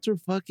jumping But back. after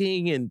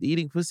fucking and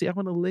eating pussy, I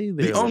want to lay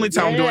there. The only Like,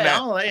 time I'm doing Yeah, that. I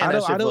don't lay in I that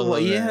don't. shit I for a don't. little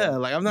bit. Yeah,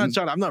 like I'm not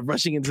trying. I'm not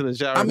rushing into the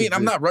shower. I mean, I'm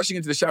to- not rushing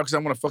into the shower because I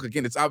want to fuck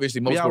again. It's obviously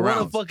Yeah, multiple I want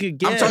rounds. to fuck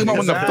again. I'm talking about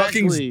when the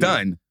Exactly. fucking's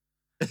done.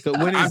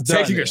 When I'm it's done.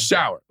 taking a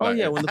shower. Oh Like,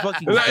 yeah, when the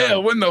fucking. like, yeah,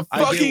 when the I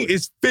get fucking what-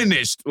 is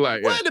finished.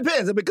 Like, Well, it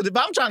depends because if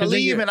I'm trying to 'Cause then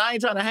leave you're- and I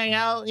ain't trying to hang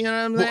out, you know what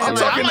I'm Well, saying? I'm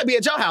Like, talking- I might be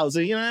at your house,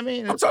 you know what I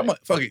mean? I'm talking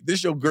about, fuck it,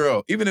 this your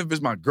girl. Even if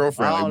it's my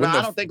girlfriend. Oh, Like, no, when I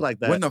the, don't think like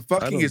that. when the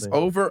fucking don't is think-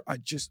 over,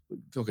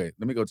 okay,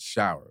 let me go to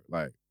shower.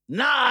 Like,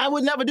 Nah, I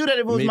would never do that if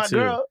it was Me my too.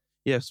 girl.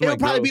 Yeah, so It'll my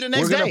probably girl- be the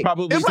next we're gonna day.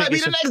 Probably It'll probably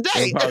take be the a- next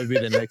day. It'll probably be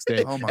the next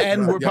day. Oh my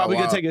And God. we're Y'all probably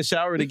gonna wild. take a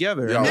shower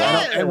together. Y'all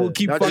And we'll wild.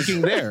 keep Y'all just-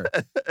 fucking there.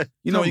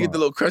 you know, when you get the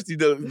little crusty,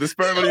 the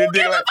sperm on your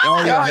dick. Like,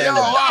 Oh,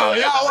 yeah.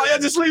 y'all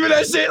just leaving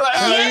that shit. Like,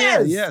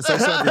 Yes. Yeah.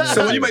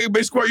 So when you make a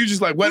big squirt, you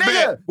just like wet Nigga,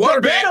 bed, water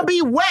the bed bed. will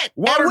be wet.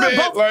 Water And we're bed,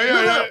 both- like, yeah,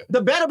 no, yeah.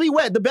 The bed will be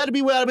wet. The bed will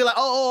be wet. I'll be like,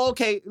 oh,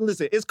 okay.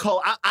 Listen, it's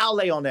cold. I'll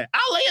lay on that.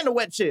 I'll lay in the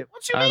wet shit.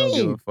 What you I don't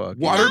give a mean? fuck.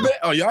 Water know? bed?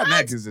 Oh, y'all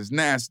niggas is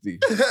nasty.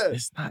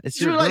 It's not. It's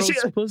She your was like,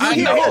 girl's she- pussy. I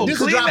Here, know. here, this is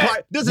Clean drop that.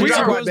 part. This is We drop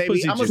are part, girls' baby.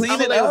 pussy I'm juice. gonna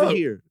Clean it lay over up.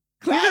 here.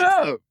 Clean it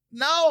up.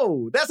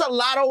 No, that's a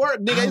lot of work,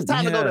 nigga. It's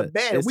time to go to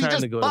bed. It's We time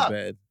just to go fucked.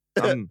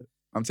 to bed.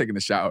 I'm taking a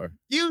shower.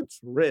 You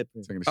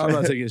tripping. Taking a shower. I'm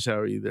not taking a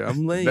shower either.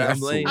 I'm laying. I'm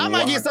That's laying. I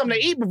might Why? get something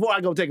to eat before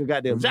I go take a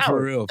goddamn shower.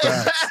 For real,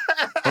 facts.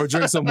 Or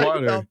drink some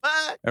water. The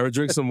fuck? Or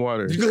drink some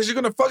water. Because you're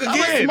gonna fuck I'm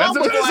gonna again. smoke That's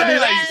what I'm before I saying.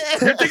 do Like,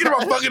 that. you're thinking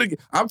about fucking again.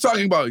 I'm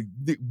talking about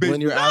bitch.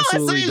 When you're No,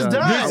 absolutely it's done.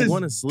 done. This I'm is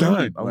going to sleep.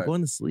 done. I'm Like-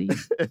 going to sleep.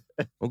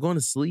 I'm going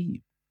to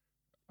sleep.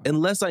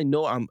 Unless I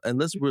know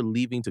unless we're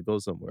leaving to go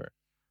somewhere.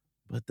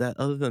 But that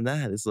other than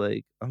that, it's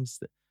like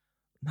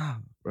nah,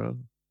 bro.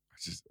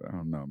 I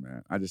don't know,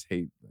 man. I just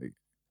hate like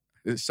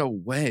it's so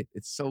wet.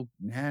 It's so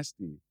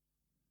nasty.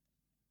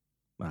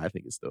 Nah, I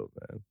think it's dope,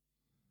 man.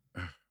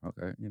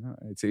 Okay,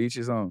 to each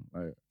his own.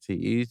 Like, To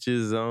each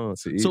his own.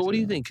 To each So what do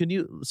you his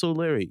think? So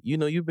Larry,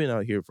 you've been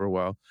out here for a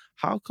while.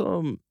 How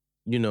come,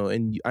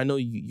 and I know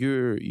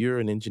you're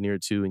an engineer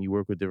too and you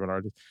work with different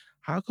artists.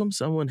 How come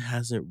someone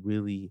hasn't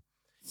really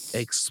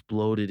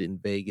exploded in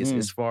Vegas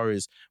as far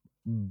as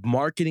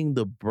marketing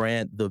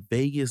the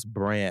Vegas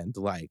brand,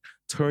 like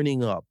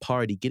turning up,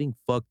 party, getting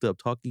fucked up,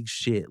 talking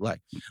shit? Like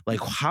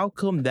how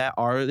come that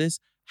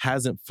artist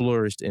hasn't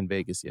flourished in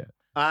Vegas yet?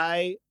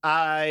 I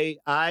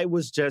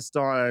was just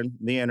on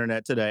the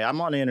internet today.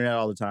 I'm on the internet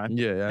all the time.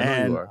 Yeah, I know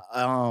And you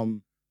are.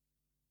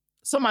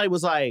 somebody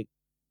was like,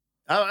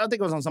 I think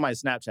it was on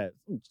somebody's Snapchat,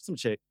 some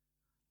chick.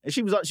 And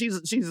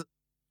she's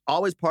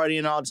always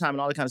partying all the time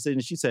and all that kind of shit.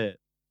 And she said,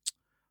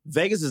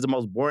 Vegas is the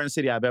most boring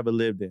city I've ever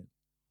lived in.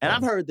 And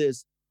I've heard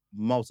this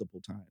multiple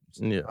times.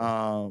 Yeah.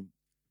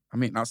 I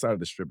mean, outside of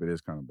the strip, it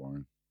is kind of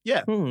boring.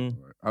 Yeah.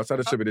 Outside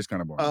of the strip, it is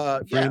kind of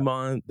boring. Yeah.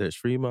 Fremont, there's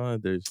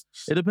Fremont, it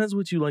depends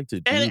what you like to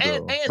do, And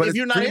though. But if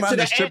you're not Fremont into and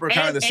that, strip are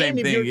kind of the same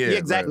if thing, you're- yeah,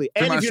 exactly.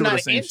 right. And Fremont if and you're strip are not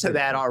the same into shit.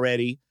 that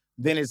already,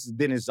 then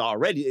it's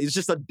already, it's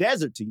just a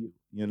desert to you,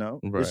 Right.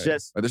 It's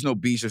just, Like, there's no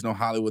beach, there's no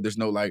Hollywood, there's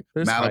no like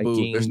There's Malibu,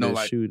 hiking, there's no there's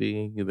like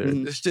shooting.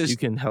 it's just You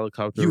can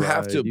helicopter you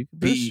have ride, to you can-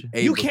 be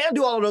able. you can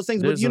do all of those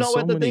things, but There's you know so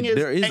what the many- thing is?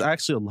 There is And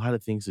actually a lot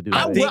of things to do.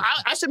 I, in will- Vegas.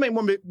 I should make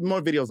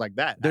more videos like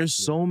that. There's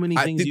actually. so many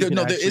things you can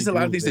there is a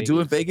lot of actually things to do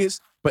in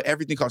Vegas, but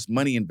everything costs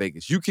money in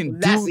Vegas. You can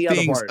That's do the other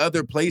things part.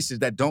 other places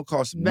that don't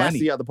cost That's money.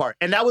 the other part.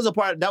 And that was a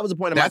point of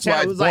That's my why channel.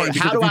 It it's was boring, like,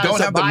 because how do if you I don't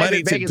have the survive money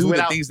in to Vegas do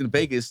without... the things in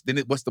Vegas, then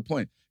what's the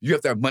point? You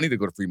have to have money to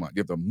go to Fremont.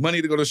 You have the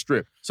money to go to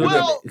Strip. So,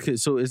 Well-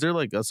 so is there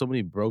like so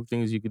many broke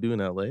things you could do in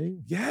LA?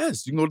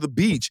 Yes, you can go to the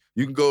beach.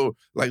 You can go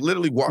like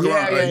literally walk Yeah,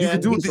 around. yeah, You yeah,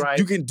 can do he's right.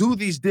 you can do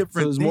these So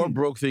different there's things. more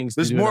broke things.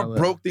 There's to do more in LA.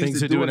 broke things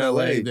to do in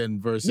LA. than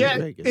versus Yeah,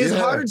 Vegas. it's Yeah.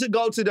 harder to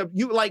go to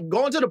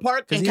going to the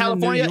park 'Cause in even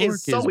California New York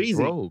is so easy.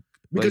 broke.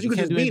 Because Like, you can can't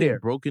just do be anything there.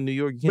 Broke in New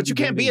York, But you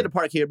do can't be anything. at the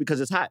park here because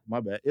it's hot. My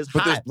bad. It's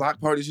But there's hot.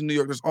 block parties in New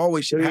York. There's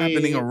always shit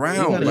happening Yeah,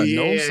 around. gotta Like,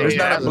 know yeah, something. there's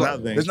not that's a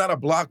another thing. there's not a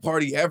block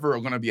party ever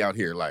going to be out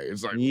here. Like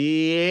it's like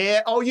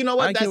Yeah. Oh, you know I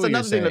what? get That's what you're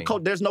another thing.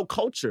 saying. There's no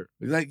culture.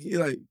 like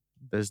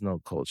There's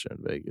no culture in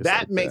Vegas.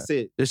 That like makes that.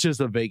 it. It's just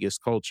a Vegas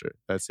culture.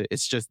 That's it.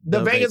 It's just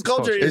The Vegas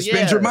culture It is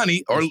spends your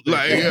money or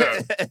like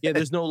Yeah,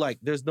 there's no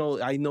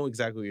I know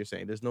exactly what you're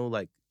saying. There's no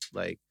like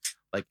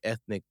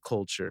ethnic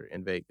culture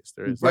in Vegas.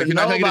 There is Like, you're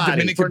not gonna get a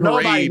Dominican for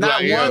nobody, parade, not like,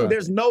 one. yeah.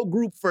 There's no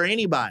group for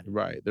anybody.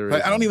 right. There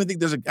is. I don't even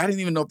think I didn't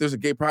even know if there's a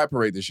gay pride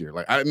parade this year.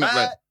 Like I didn't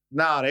like.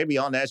 Nah, they be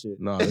on that shit.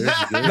 No,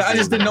 I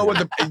just didn't know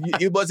what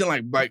it wasn't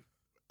like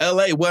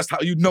L.A. West.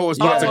 You know it's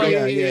about to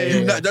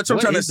go. That's what I'm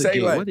trying to say.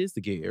 Like, what is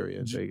the gay area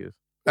in Vegas?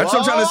 that's what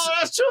I'm trying to.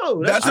 That's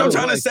true. That's what I'm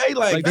trying to say.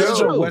 Like, There's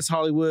yo, no West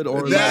Hollywood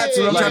or That's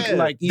what I'm trying to.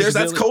 like East There's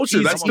that's Village- culture.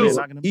 East- That's still East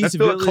that's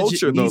still a Village-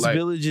 culture though. East Like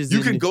Village is you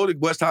in- can go to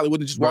West Hollywood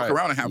and just walk Right.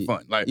 around and have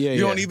fun. Like Yeah, you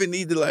don't yeah. even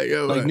need to like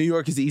yo. like New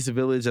York is the East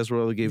Village. That's where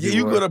all the gay people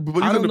you are. go to. But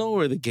you I go don't to know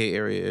where the gay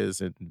area is.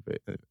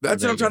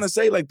 that's what I'm trying to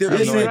say. Like there I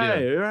have no isn't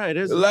idea. You're right.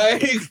 There's,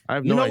 like I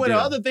have you no know idea. where the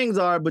other things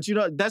are, but you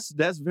know that's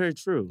very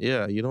true.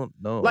 Yeah, you don't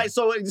know. Like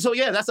so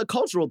yeah, that's a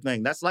cultural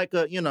thing. That's like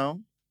a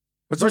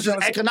what's what versus I'm trying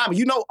to say? economic.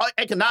 You know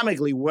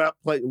economically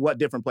what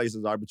different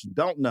places are, but you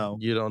don't know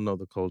you don't know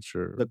the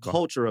culture. the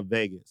culture of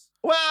Vegas.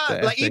 Well, The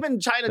like ethnic- even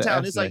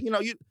Chinatown, it's like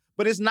ethnic.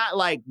 but it's not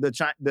like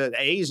the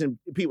Asian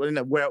people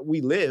where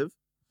we live.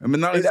 I mean,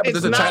 not only It's, that, but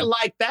it's there's a not China.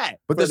 like that.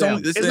 But for there's them.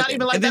 only it's not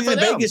even like and that then for in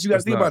them. Vegas, you got to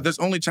It's think not. about. There's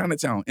only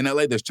Chinatown in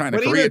LA. There's China,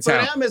 But even for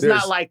Koreatown. them, it's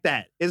There's- not like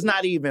that. It's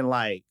not even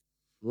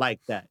like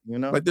that. You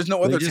know, like there's no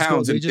They other just go-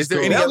 towns. they Is just there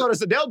go- any?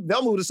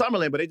 they'll move to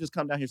Summerlin, but they just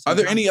come down here. Are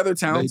there sometimes. any other They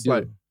towns do.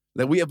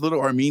 like we have little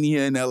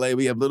Armenia in LA?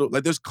 We have little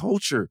there's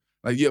culture.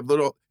 Like you have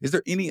little. Is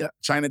there any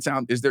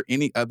Chinatown? Is there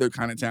any other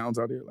kind of towns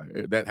out there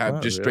like that have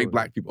Not just really. straight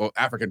black people, or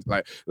Africans,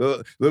 like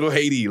little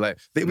Haiti? Like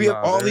we have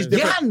Nah, all there these isn't.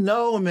 different. Yeah, I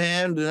know,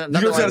 man. You know what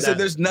I'm trying to say?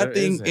 There's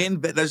nothing isn't.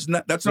 in that. There's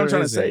not. That's what I'm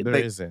trying to say.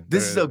 Like,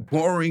 this is a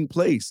boring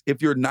place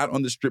if you're not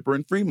on the Strip or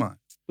in Fremont.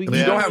 If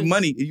you don't have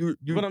money, you.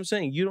 But I'm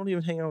saying you don't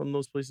even hang out in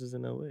those places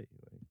in LA.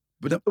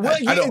 But Well,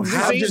 I don't you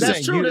have see, to. that's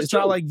saying, true, that's it's true.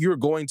 not like you're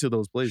going to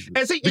those places.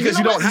 And see, Because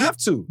you know don't what? have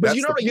to. But That's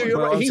you know, the you're point.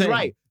 But right. I'm He's saying-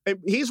 right.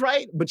 He's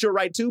right, but you're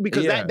right too,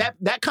 because Yeah.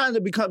 that kind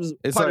of becomes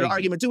It's part of the like-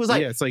 argument too. It's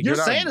like, yeah, it's like you're you're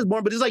not- saying it's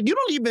boring, but it's like you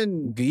don't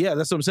even Yeah,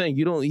 that's what I'm saying.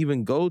 You don't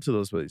even go to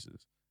those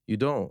places. You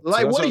don't. So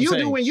like. that's What do I'm you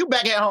saying. do when you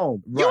back at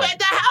home? You Right. at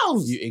the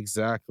house.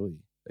 Exactly.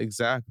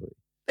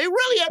 They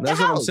really at That's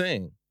the what house. I'm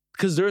saying.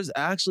 Because there's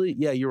actually,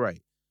 yeah, you're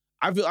right.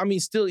 I mean,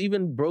 still,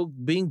 even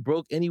being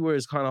broke anywhere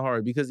is kind of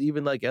hard because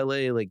even like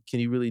LA, like, can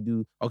you really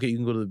do? Okay, you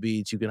can go to the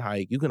beach, you can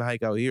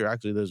hike out here.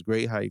 Actually, there's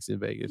great hikes in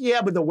Vegas.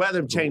 Yeah, but the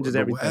weather changes the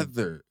everything.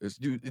 Weather.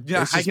 You're not It's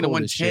just hiking to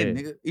cold as 110,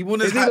 shit. nigga. Even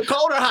when It's either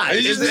cold or hot.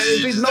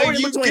 It's like, nowhere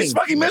in between. It's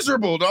fucking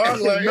miserable, dog.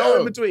 Like, nowhere yo.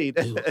 in between.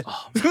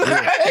 Oh,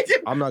 man.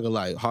 I'm not gonna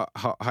lie.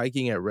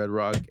 Hiking at Red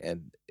Rock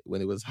and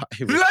when it was hot,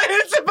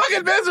 It's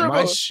fucking miserable.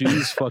 my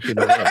shoes fucking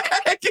wet.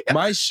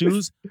 My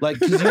shoes, like,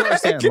 'cause you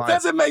understand, it like,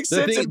 doesn't make the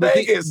sense thing- in the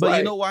thing- Vegas. but like,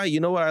 you know why? You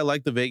know why I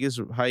like the Vegas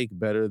hike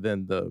better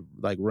than the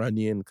like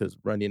Runyon? Because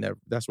Runyon,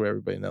 that's where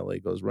everybody in LA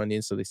goes.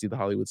 Runyon, so they see the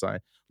Hollywood sign.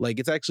 Like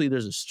it's actually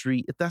there's a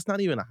street. That's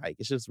not even a hike.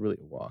 It's just really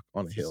a walk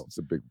on a hill. It's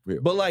a big hill.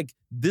 But like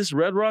this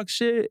Red Rock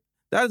shit,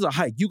 that is a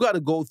hike. You got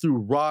to go through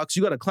rocks.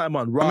 You got to climb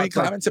on rocks. I mean, like-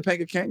 climbing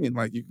Topanga Canyon,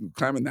 like you can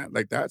climbing that,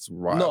 like that's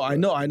wild.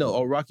 no, I know.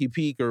 Or Rocky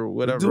Peak or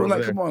whatever. Dude, over like,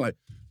 there. come on, like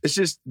it's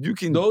just you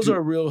can. Those do-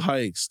 are real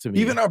hikes to me.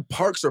 even our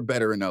parks are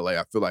better in LA.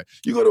 I feel like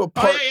you go to a Oh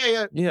park.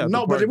 yeah. Yeah,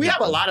 No, the but park we is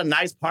have a fun. lot of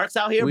nice parks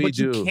out here, We but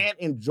you do. can't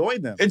enjoy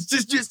them. It's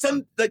just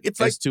some like it's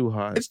like it's too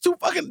hot. it's too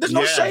fucking. There's no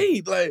Yeah.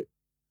 shade. Like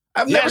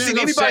I've Yeah, never there's seen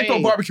no anybody throw a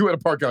shade. barbecue at a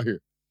park out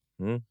here.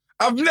 Hmm?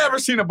 I've never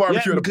seen a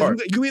barbecue at a park.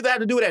 because you either have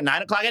to do it at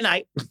 9:00 at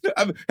night.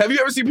 Have you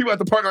ever seen people at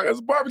the park like, it's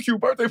a barbecue,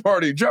 birthday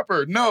party,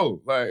 jumper?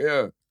 No. Like,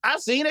 yeah. I've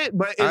seen it,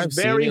 but I've it's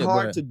very seen it,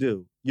 hard but- to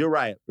do. You're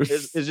right.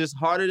 It's just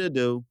harder to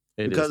do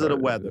It is because of the hard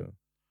to weather. do.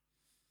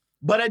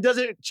 But it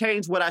doesn't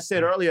change what I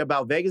said earlier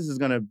about Vegas is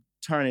going to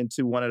turn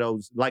into one of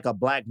those, like a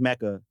black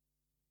Mecca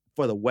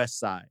for the West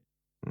Side.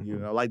 You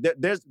know, like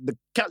there's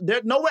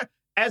nowhere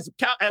as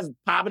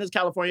popping as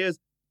California is,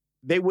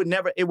 it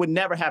would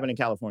never happen in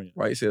California.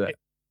 Why you say that?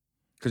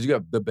 Because you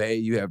have the Bay,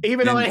 you have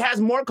Even though it has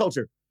more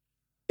culture,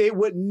 it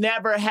would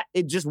never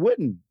it just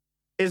wouldn't.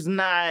 It's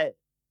not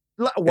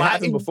why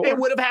happened before. It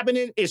would have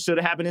happened it should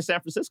have happened in San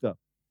Francisco.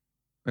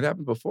 It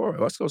happened before.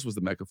 West Coast was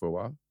the Mecca for a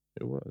while.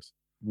 It was.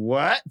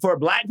 What? For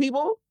black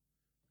people?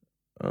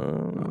 I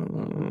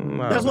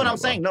That's don't what know, I'm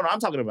saying. No, I'm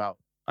talking about.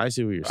 I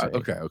see what you're saying.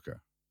 Okay.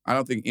 I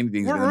don't think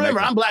anything's been Remember,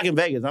 Mecca. I'm black in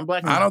Vegas. I'm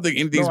black in I don't think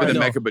anything's No, been I in know.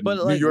 Mecca, but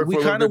New like, York we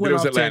for a little kind of bit, it went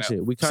was off Atlanta.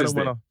 tangent. We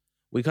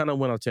kind of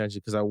went off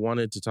tangent because I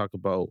wanted to talk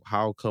about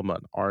how come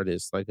an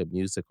artist, like a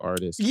music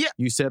artist, Yeah.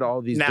 you said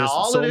all these. Now, There's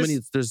all so of this- many.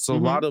 There's a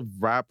Mhm. lot of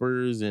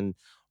rappers and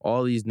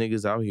all these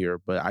niggas out here,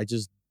 but I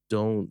just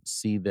don't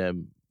see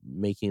them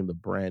making the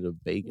brand of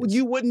Vegas. Well,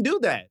 you wouldn't do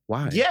that.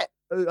 Why? Yet,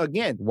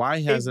 again. Why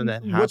hasn't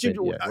that happened what you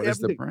do- yet? What is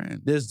the everything-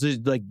 brand?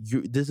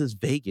 This is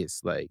Vegas.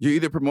 Like, You're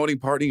either promoting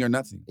partying or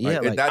nothing. yeah,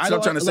 Like, like, that's I what I'm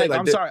don't- trying to say. Like,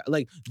 I'm sorry.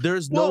 Like,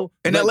 there's Well,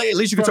 in like, LA, at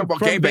least you can talk from- about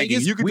from game banging.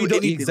 Vegas, You can we do don't-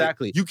 anything.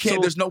 exactly. You can't.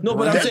 So- There's no. no,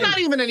 but I'm There's saying- not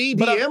even an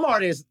but EDM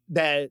artist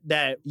that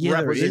Yeah, there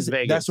represents is.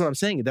 Vegas. That's what I'm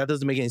saying. That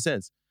doesn't make any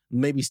sense.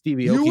 Maybe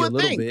Stevie You Aoki a would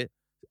little think. bit.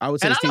 I would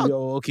say And I Stevie know-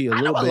 Aoki a I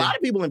know little a bit. lot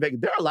of people in Vegas.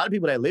 There are a lot of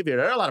people that live here.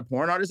 There are a lot of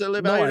porn artists that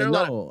live No, out here. I There are a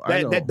lot know, of-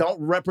 I know. that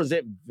don't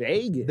represent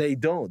Vegas. They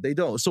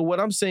don't. So what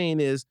I'm saying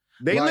is,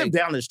 They live like-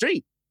 down the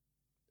street.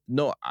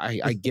 no,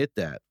 I get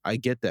that. I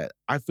get that.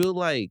 I feel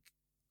like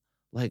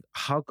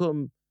how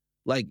come,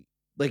 like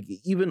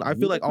even I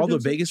feel like all the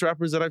Vegas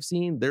rappers that I've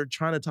seen, they're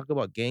trying to talk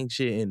about gang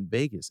shit in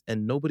Vegas,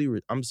 and nobody.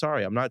 I'm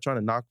sorry, I'm not trying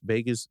to knock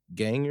Vegas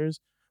gangers,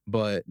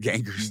 but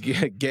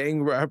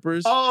gang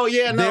rappers. Oh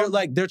yeah, no.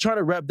 They're trying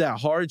to rap that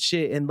hard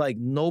shit, and like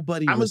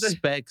nobody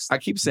respects. I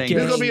keep saying Gang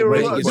This is gonna be a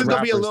Vegas little, this is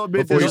gonna be a rappers. little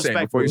bit Before you say it,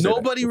 disrespectful. before you say that,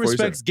 Nobody before you say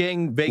respects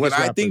gang Vegas What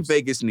rappers. I think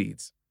Vegas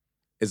needs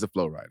is a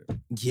flow rider.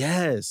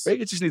 Yes.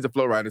 Vegas just needs a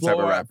flow rider type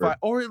of rapper.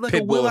 Or like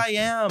Pitbull. a Will I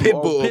Am.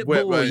 Pitbull,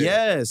 Pitbull,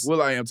 yes.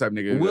 Will I Am type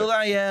nigga. Will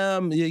I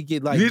Am. You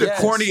get like, You need a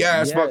yes, corny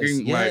ass yes,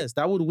 fucking, yes, like,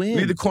 that would win. You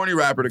need the corny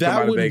rapper to that come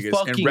out of would Vegas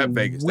and fucking rep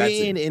Vegas. That's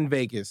win it. in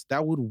Vegas.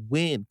 That would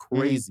win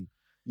crazy.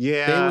 They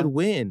Yeah. would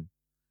win.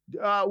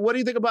 What do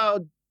you think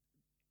about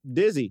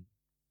Dizzy?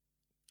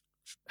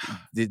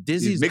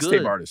 Dizzy's He's good.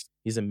 mixtape artist.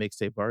 He's a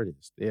mixtape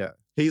artist. Yeah.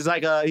 He's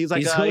like hood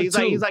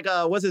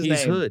what's his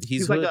He's name? hood.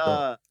 He's hood,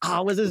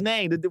 what's his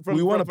name?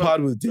 We want to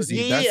pod with Dizzy.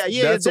 Yeah,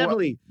 That's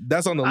definitely.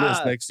 That's on the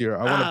list next year.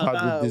 I want to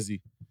pod with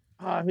Dizzy.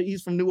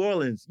 He's from New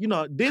Orleans. You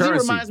know, Dizzy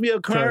Currency. reminds me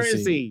of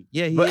Currency.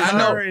 Yeah, he But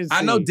is.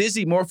 I know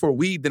Dizzy more for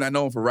weed than I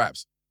know him for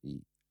raps.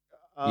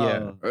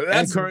 Yeah.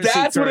 That's Currency-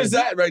 what it's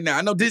at right now.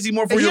 I know Dizzy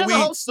more for And he your has a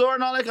weed. whole store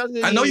and all that kind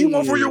of. I know you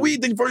more for your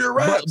weed than for your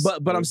raps.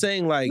 But I'm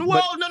saying like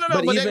Well, no.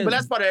 But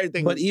that's part of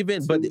everything. But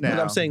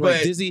I'm saying But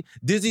like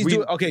Dizzy's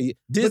doing okay.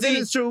 But then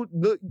it's true.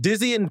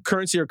 Dizzy and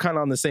Currency are kind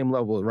of on the same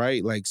level,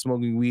 right? Like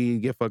smoking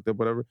weed, get fucked up,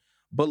 whatever.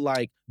 But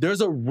like,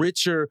 there's a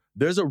richer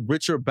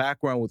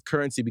background with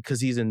Currency because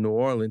he's in New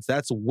Orleans.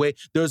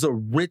 There's a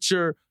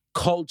richer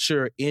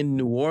culture in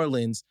New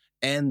Orleans,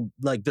 and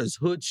like there's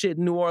hood shit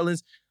in New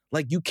Orleans.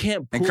 Like you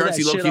can't pull And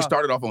Currency that low shit key off.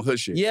 started off on hood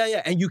shit.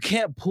 Yeah, and you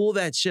can't pull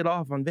that shit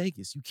off on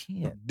Vegas. You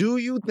can't. Do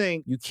you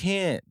think? You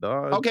can't,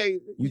 dog. Okay,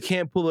 You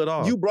can't pull it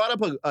off. you brought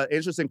up an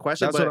interesting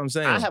question. That's but what I'm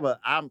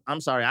saying.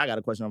 I'm sorry, I got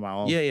a question on my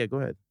own. Yeah, go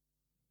ahead.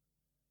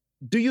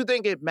 Do you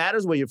think it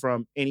matters where you're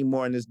from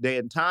anymore in this day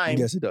and time?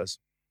 Yes, it does.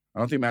 I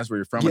don't think it matters where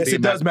you're from. I Yes, think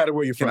it does matter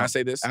where you're Can from. I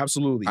say this?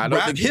 Absolutely. I don't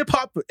Rap, think- hip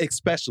hop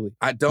especially.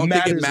 I don't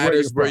think it matters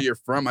matters where where you're you're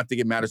from. I think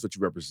it matters what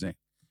you represent.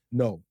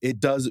 No, it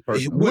does.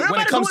 Personally. When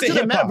We're it comes to the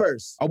hip hop,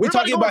 metaverse. are we We're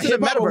talking about about to go to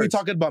the hip hop or are we metaverse.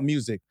 talking about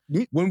music?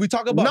 When we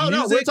talk about No,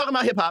 music, we're talking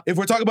about hip hop. if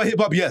we're talking about hip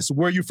hop, yes,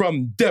 where you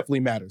from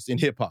definitely matters in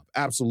hip hop.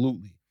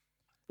 Absolutely.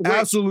 Wait.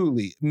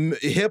 Absolutely.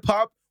 Hip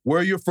hop,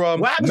 where you're from.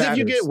 What happens if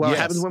you matters. get? What Yes.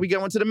 happens when we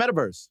go into the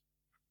metaverse?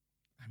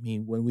 I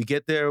mean, when we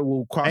get there,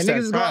 we'll cross And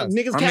that niggas path.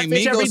 niggas I mean,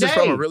 catfish every Migos day. is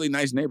from a really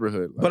nice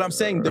neighborhood. But I'm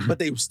saying, but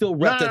they still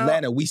repped No.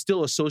 Atlanta. We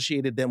still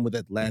associated them with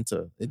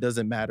Atlanta. It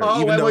doesn't matter. Oh,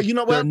 Even well, though you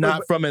know they're what?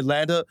 not from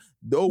Atlanta.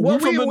 Oh, Well, we're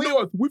from the we-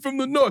 north. We're from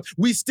the north.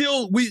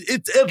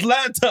 It's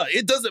Atlanta.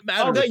 It doesn't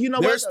matter. Okay, you know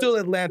they're what? still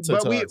Atlanta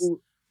But to we. us.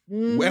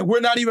 And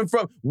we're not even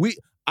from.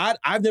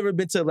 I've never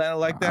been to Atlanta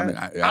like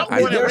that. I'm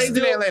born and they're raised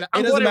in still- Atlanta. it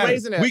I'm doesn't born and matter.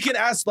 raised in Atlanta. We can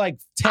ask like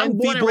 10 I'm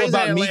born and people raised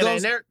about in Atlanta, Migos.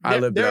 and there I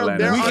lived in there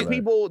Atlanta. are We can-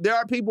 people. There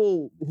are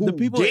people who The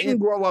people didn't in-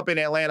 grow up in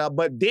Atlanta,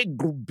 but did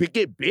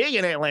get big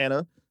in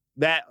Atlanta.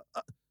 That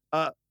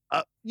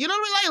you know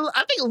what I mean? Like,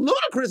 I think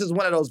Ludacris is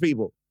one of those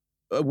people.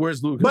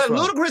 Where's Lucas But from?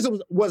 Ludacris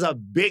was a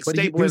big But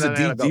he staple was in a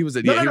Atlanta. deep- he was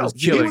a- no, yeah, no, he no. was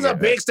killing He was a it.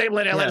 big staple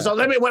in Atlanta. Yeah. So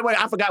let me wait.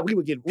 I forgot we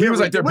would get. He was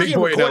like their we're big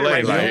getting boy in recorded LA,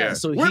 Right like, now. yeah.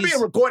 So We're he's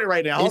being recorded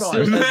right now. Hold It's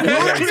on. still-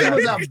 Ludacris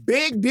was a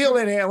big deal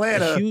in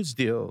Atlanta. Huge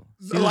deal.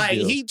 Huge Like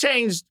deal. he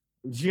changed.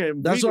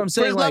 That's what I'm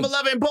saying, Chris like-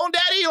 Love and Bone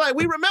Daddy. Like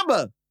we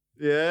remember.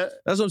 Yeah.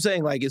 That's what I'm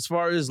saying. Like, as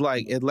far as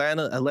like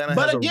Atlanta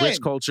But has again- a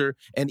rich culture,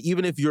 and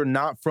even if you're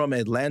not from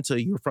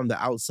Atlanta, you're from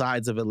the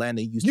outsides of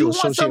Atlanta. You still You want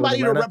associate with somebody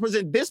to Atlanta.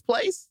 represent this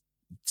place?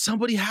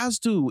 Somebody has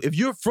to. If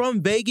you're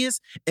from Vegas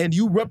and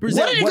you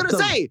represent, What are they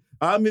gonna say?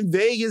 I'm in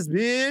Vegas,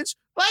 bitch.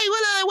 Like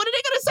what are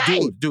they gonna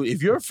say? Dude,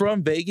 if you're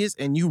from Vegas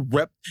and you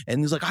rep,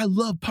 and it's like, I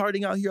love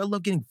partying out here. I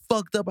love getting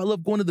fucked up. I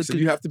love going to the. So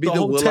you have to be the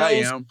the Will I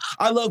hotels. Am.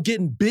 I love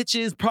getting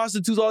bitches,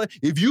 prostitutes, all that.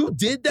 If you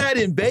did that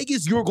in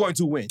Vegas, you're going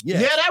to win. Yeah,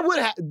 that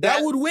would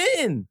that would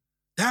win.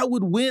 That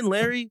would win,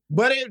 Larry.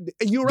 But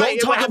you're right.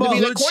 Don't talk it would have about to be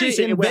the hood corny shit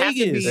shit. in It would have to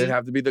Vegas. be It'd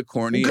have to be the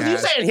corny because you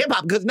ass. saying hip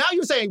hop. Because now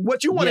you're saying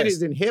what you wanted Yes.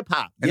 is in hip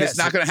hop. And Yes. it's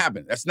not gonna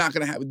happen. That's not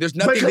gonna happen. There's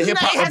nothing Because to hip it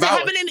hop hasn't about.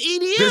 happened in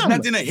EDM. There's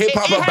nothing to hip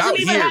hop It hasn't about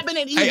even here. happened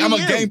in Hey, I'm a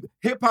EDM. game.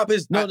 Hip hop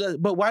is.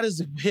 But why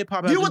does hip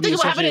hop have You to would be think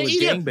what happened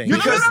associated in with EDM. gangbang? No,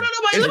 Because but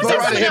it's let me say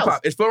Florida something hip else.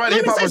 hop. It's Florida Let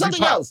hip me hop say or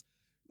something pop. else.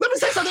 Let me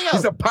say something else.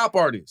 He's a pop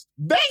artist.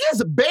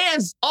 Vegas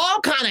bans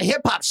all kind of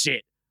hip hop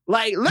shit.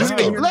 Like let's No.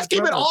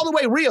 keep it all the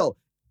way real.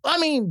 I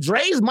mean,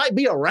 Dre's might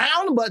be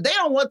around, but they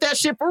don't want that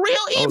shit for real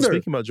Oh, either.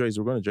 speaking about Dre's,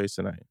 we're going to Dre's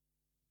tonight.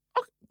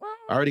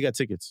 I already got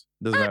tickets.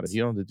 Doesn't matter.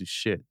 You don't have to do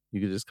shit.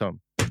 You can just come.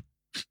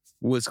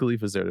 Wiz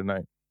Khalifa's there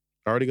tonight.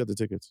 I already got the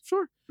tickets.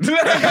 Sure.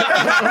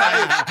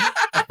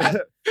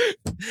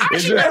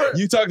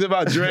 You talked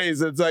about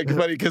Dre's. It's like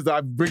funny because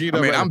I'm bringing it I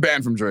up. mean, like, I'm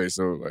banned from Dre,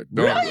 so like,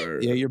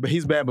 don't. yeah,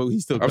 he's banned, but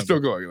he's still I'm coming. still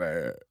going.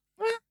 Like,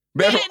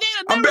 banned from,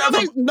 I'm banned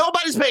from.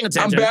 Nobody's paying I'm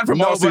attention. banned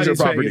from all Nobody's Caesar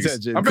paying properties.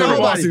 attention. I'm banned from all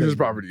Nobody's Caesar's paying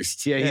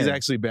properties. Yeah, he's Yeah.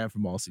 actually banned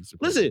from all Caesar.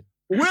 Listen,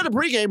 we're the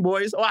pregame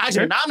boys. Well,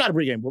 actually, no, I'm not a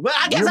pregame boy, but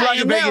I guess You're I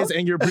Blackin am now. Vegas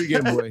and you're a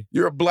pregame boy.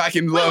 You're a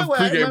Blackin love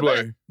pregame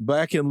boy.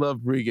 Blackin love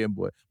pregame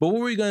boy. But what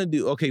were we gonna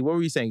do? Okay, what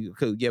were you saying?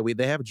 Yeah,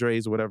 they have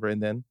Dre's or whatever,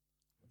 and then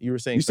you were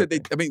saying You said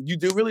you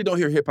really don't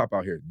hear hip hop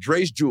out here.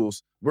 Dre's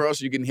Jules. Where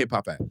else are you getting hip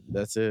hop at?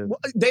 That's it. Well,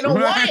 they don't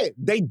want it.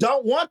 They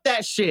don't want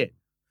that shit.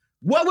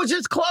 What was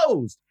just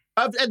closed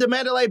at the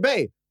Mandalay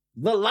Bay?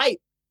 The Light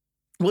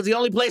was the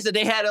only place that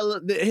they had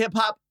hip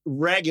hop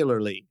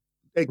regularly,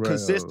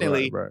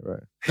 consistently. Right.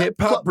 Hip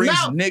hop brings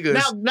niggas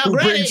now, who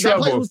bring granted, that place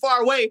trouble. was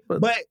far away,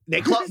 but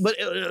they closed.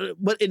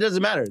 But it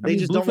doesn't matter. They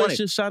just don't want it.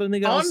 Just shot a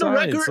nigga On outside, the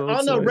record, so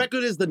on the like,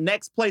 record is the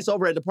next place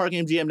over at the Park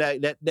MGM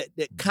that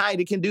kind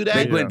of can do that.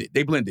 They blend it.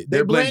 They blend it. They're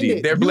They're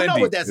blended. They're You blended.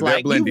 know what that's They're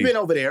like. blended. You've been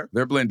over there.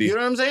 They're blended. You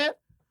know what I'm saying?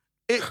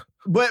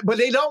 But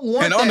they don't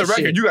want And that on the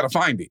record, shit. you gotta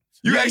find it.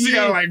 You actually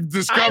gotta like I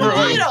discover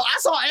know, it. I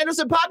saw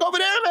Anderson Paak over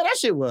there, man. That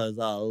shit was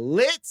a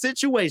lit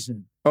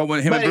situation. Oh,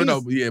 when him But and Bruno,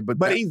 he's- yeah, but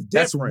but he's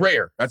that's different.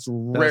 rare. That's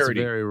rarity.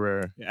 That's very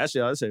rare. Yeah,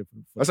 actually, I say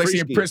That's like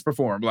seeing Prince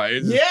perform. Like,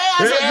 it's, Yeah,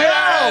 I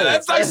said, yo.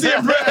 that's like seeing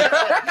Prince.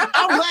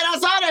 I'm glad I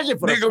saw that shit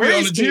for the Nigga be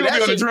on the Fxxked. G, be That on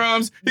the shit-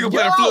 drums. He gonna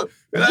play the Yo, flute.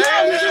 Yo, did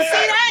you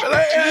see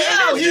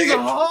that? Yo, he's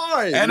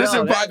hard.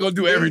 Anderson Yo, Paak gonna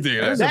do everything.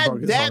 Anderson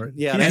Paak is that, hard.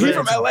 yeah. And that's he's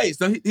from it. LA,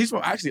 so he's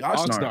from actually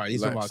Oxnard. Oxnard,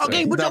 he's from Like, Oxnard. Okay,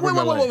 He's but not from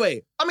LA.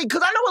 wait. I mean,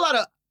 because I know a lot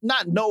of,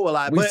 not know a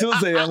lot, We but still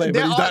say LA, but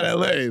there he's not are-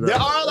 LA. There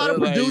are a lot of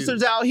Like,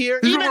 producers out here.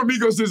 He's Even from where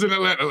Migos is in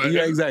Atlanta. Like,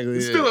 Yeah, exactly.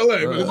 It's yeah. still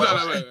LA, but it's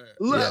not LA.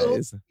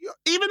 look,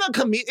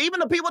 even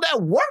the people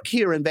that work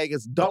here in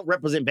Vegas don't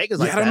represent Vegas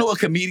like I don't that. know a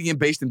comedian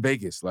based in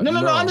Vegas. Like, No,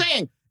 I'm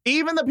saying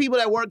even the people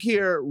that work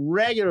here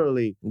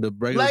regularly, The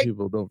regular Like,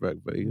 people don't rep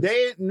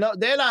Vegas.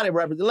 they're not in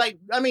represent. Like,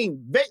 I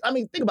mean,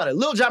 think about it.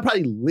 Lil Jon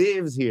probably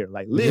lives here.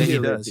 Like, Yeah, lives he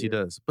here. does. He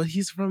does. But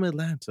he's from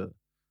Atlanta.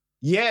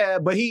 Yeah,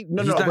 but he He's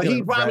not but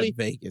he gonna probably rep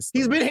Vegas.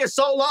 he's though. been here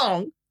so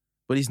long.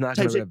 But he's not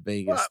type gonna shit. rep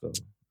Vegas Well, though.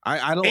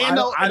 I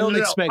don't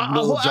expect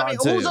Lil Jon to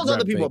who's those other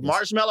rep people? Vegas.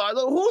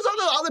 Marshmallow. Who's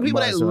other people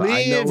that Marshmallow.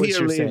 I know live what here?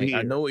 you're Live saying. here.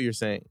 I know what you're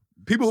saying.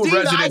 People who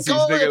Steve residencies,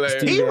 Aiko, nigga,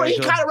 like, he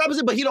Aiko. kind of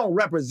represents, but he don't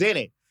represent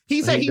it.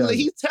 He said He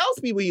he tells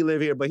people he live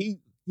here, but he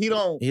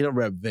don't. He don't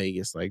rep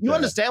Vegas like You that.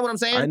 understand what I'm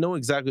saying? I know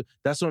exactly.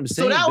 That's what I'm So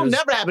saying. that will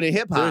There's- never happen in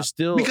hip hop There's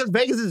still because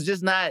Vegas is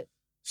just not.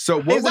 So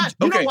what It's would not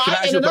you know can I why?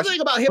 ask And you a another question?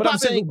 thing about hip But I'm hop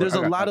saying is there's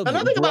a lot of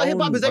another thing about hip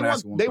hop is I wanna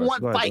ask one they question.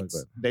 want Go ahead, fights. go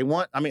ahead. They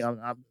want. I mean,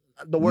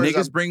 the words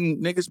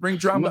Niggas bring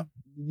drama.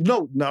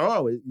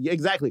 No,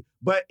 exactly.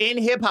 But in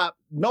hip hop,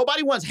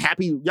 nobody wants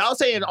happy. Y'all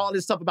saying all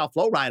this stuff about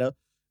Flow Rider.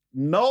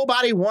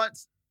 Nobody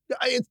wants.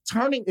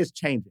 It's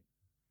changing.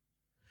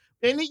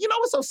 And you know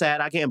what's so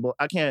sad?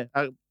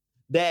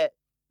 That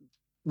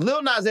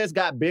Lil Nas X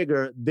got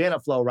bigger than a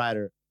Flow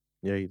Rider.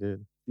 Yeah, he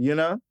did. You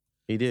know,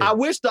 He did. I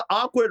wish the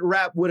awkward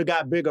rap would have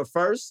got bigger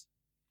first.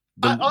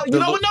 You know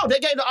what? No, they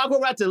gave the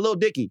awkward rap to Lil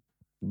Dicky.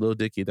 Lil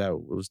Dicky, that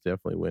was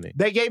definitely winning.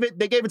 They gave it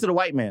to the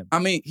white man. I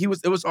mean, it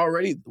was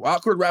already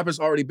awkward rapper's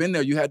already been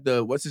there. You had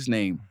the what's his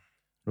name?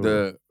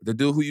 The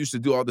dude who used to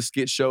do all the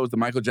skit shows, the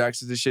Michael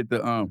Jacksons and shit,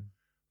 the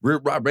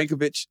Weird Rob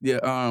Yankovic.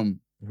 Yeah,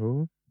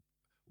 Who?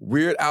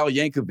 Weird Al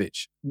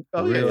Yankovic.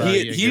 Oh Weird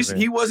yeah. Al.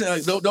 He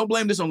wasn't don't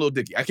blame this on Lil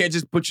Dicky. I can't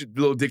just put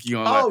Lil Dicky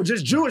on Oh,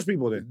 just Jewish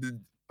people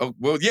then. oh,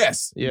 well,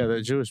 yes. Yeah,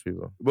 they're Jewish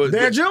people. But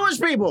They're Jewish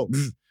people.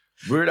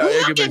 Weird Al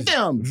Look Yankovic. at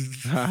them.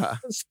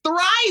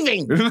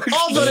 Thriving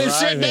off of this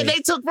shit that they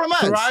took from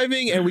us.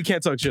 Thriving, and we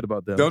can't talk shit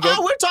about them. Don't-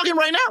 Oh, we're talking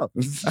right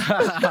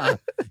now.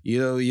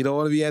 You don't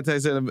want to be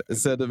anti-Semitic.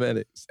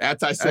 Anti-Semitic.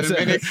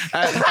 Anti-Semitic.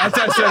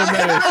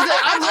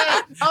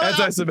 I'm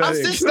Anti-Semitic.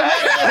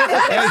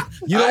 systematic.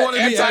 You don't want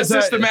to be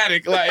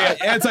anti-systematic.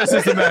 Like,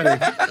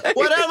 anti-systematic.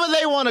 Whatever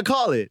they want to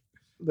call it.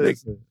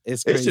 Listen.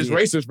 It's it's crazy. just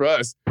racist for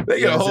us. They get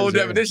Yeah, a it's whole just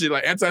racist. definition,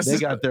 like They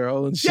anti-systematic. got their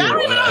own shit. Yeah, I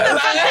don't even know what the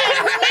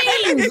fuck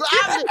that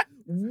means.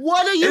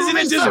 What are you Isn't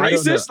it just I don't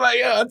racist?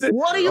 Like,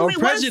 What do you Or mean?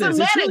 What is prejudice.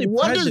 It's semantic? really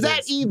What does that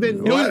prejudice. even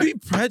It would mean? be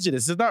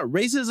prejudice. It's not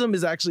racism.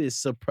 Is actually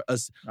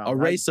a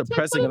race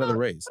suppressing another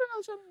race.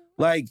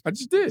 Like I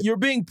just did. you're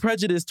being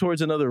prejudiced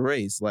towards another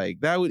race. Like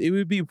it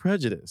would be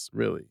prejudice,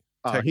 really.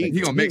 He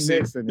gonna mix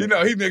it. You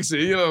know, he mix it.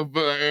 You know, but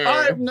All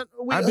right,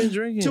 I've been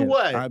drinking. to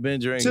what? I've been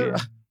drinking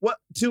What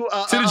to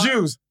the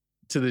Jews.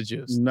 to the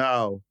Jews.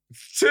 No,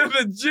 To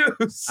the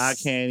Jews. I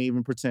can't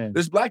even pretend.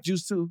 There's black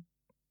Jews too.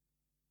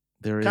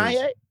 There is.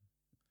 Kanye?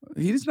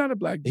 He's not a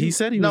black Jew. He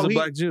said he No, was a he-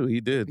 black Jew.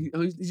 He did.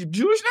 He's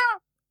Jewish now.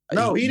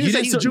 No, he didn't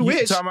say he's Jewish.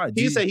 He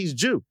said said he's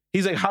Jew.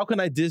 he's like, how can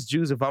I diss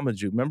Jews if I'm a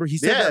Jew? Remember, he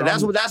said Yeah, that.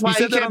 that's why he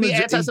said that can't on be the-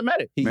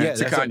 anti-Semitic. Man, yeah,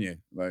 to that's Kanye.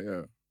 Like,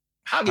 yeah.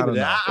 I'll give I it don't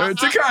that.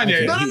 To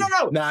Kanye.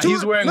 No. Nah,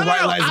 he's wearing White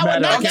Lives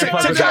Matter. I can't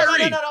fuck To with that.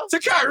 Kyrie.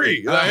 To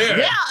Kyrie. Like, yeah.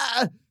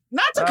 Yeah,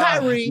 not to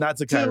Kyrie. Not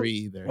to Kyrie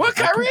either. What,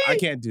 Kyrie? I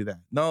can't do that.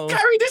 No.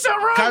 Kyrie did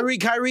something wrong.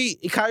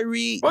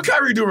 Kyrie. What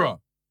Kyrie do wrong?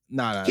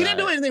 Nah. He didn't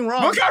do anything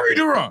wrong. What Kyrie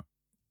do wrong?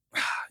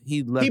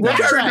 He left. He that- What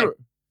Kyrie backtracked. do?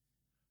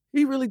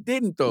 He really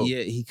didn't though.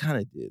 Yeah, he kind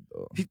of did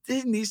though. He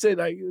didn't. He said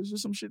like there's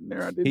just some shit in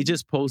there. I did. He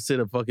just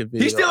posted a fucking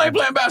video. He still ain't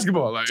playing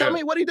basketball. Like, Tell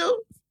me what he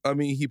do. I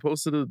mean, he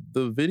posted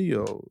the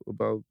video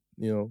about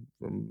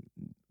from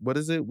what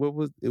is it? What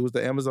was it? Was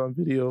the Amazon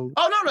video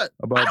Oh no,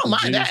 about I don't the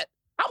mind Jews. that.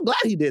 I'm glad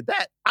he did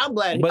that. I'm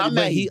glad But- I'm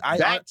but mad he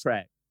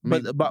backtracked.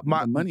 But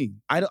my the money.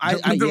 the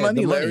money,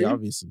 money, Larry.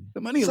 obviously.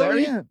 The money, So,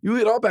 Larry. yeah. You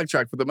would all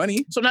backtrack for the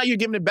money. So now you're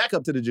giving it back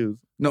up to the Jews.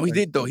 No, he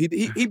did though.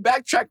 He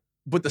backtracked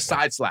with the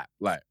side slap.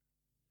 Like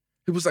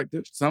he was like,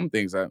 there's some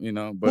things that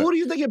but Who do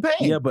you think you're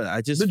paying? Yeah, but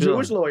I just the feel,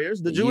 Jewish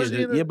lawyers, the Jewish.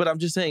 Yeah, but I'm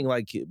just saying,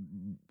 like,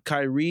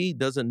 Kyrie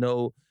doesn't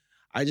know.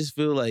 I just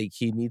feel like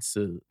he needs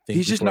to think.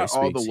 He's just before not he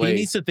all speaks. the way- He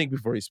needs to think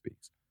before he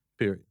speaks.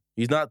 Period.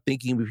 He's not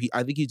thinking.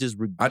 I think he just.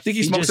 I think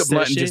he smokes just a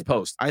blunt says and just shit.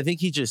 post. I think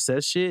he just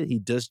says shit. He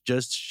does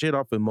just shit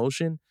off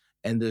emotion,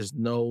 and there's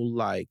no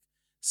like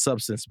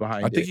substance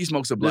behind I it. think he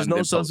smokes a There's blunt. no and then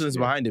posts, substance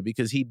behind it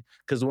because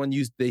when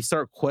they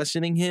start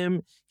questioning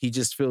him, he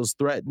just feels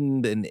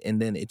threatened,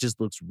 and then it just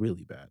looks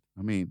really bad.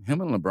 I mean,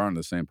 him and LeBron are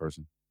the same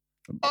person.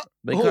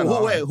 They kinda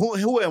are.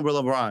 Who and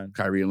LeBron?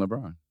 Kyrie and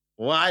LeBron.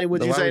 Why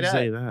would you Why say would that? you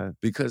say that?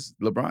 Because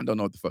LeBron don't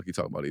know what the fuck he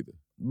talking about either.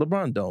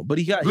 LeBron don't, but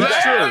he got. LeBron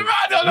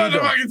don't know what the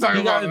don't. fuck he talking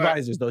He got about. man.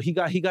 advisors though. He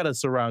got a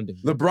surrounding.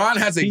 LeBron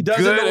has a He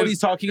doesn't good. know what he's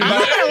talking I'm about.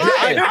 not gonna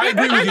lie. I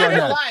agree with you on I'm not that.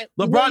 gonna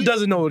lie. LeBron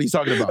doesn't know what he's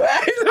talking about.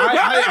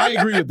 I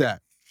agree with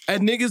that.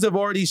 And niggas have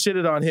already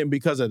shitted on him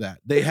because of that.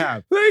 They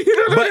have. But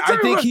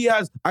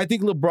I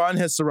think LeBron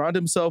has surrounded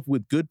himself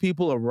with good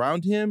people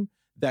around him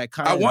that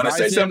kind I of. want to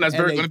say advise him, something that's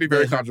and going to be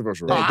very they-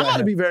 controversial. Oh, Right? I'm about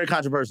to be very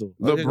controversial.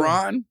 Okay, go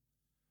LeBron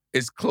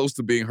is close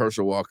to being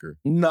Herschel Walker,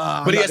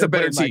 Nah, But he I'm has not a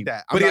better gonna play him team. Like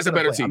that. But I'm he not has a gonna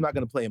better play- team. I'm not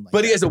going to play him like but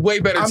that. he has a way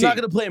better I'm team. not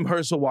going to play him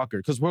Herschel Walker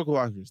because Herschel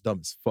Walker is dumb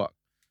as fuck.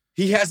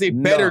 He has a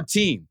better No.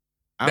 team.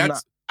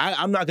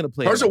 I'm not going to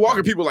play Herschel him like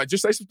Walker. that. People like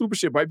just say some stupid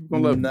shit. White people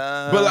gonna love him.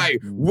 Nah. But like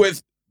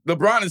with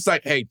LeBron, it's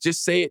like, hey,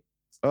 just say it.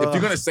 If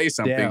you're gonna say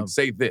something, damn.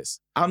 say this.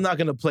 I'm not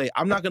gonna play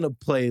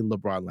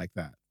LeBron like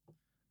that.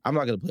 I'm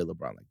not gonna play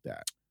LeBron like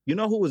that. You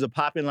know who was a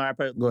popular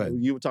rapper? Go ahead.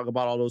 You would talk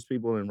about all those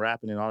people and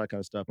rapping and all that kind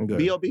of stuff. Go ahead.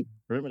 B.O.B.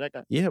 Remember that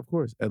guy? Yeah, of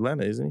course.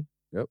 Atlanta, isn't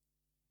he?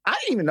 I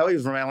didn't even know he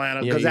was from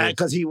Atlanta Yeah,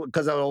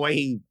 because of the way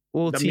he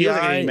Well, The music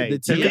that he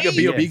made. the You think a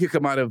T.I. B.O.B. could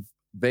come out of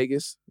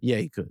Vegas? Yeah,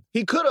 he could.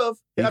 could have.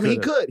 I mean, he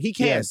could've. could. He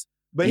can. Yes.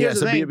 But here's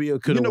the thing. B.O.B.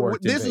 could have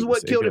worked. This in is what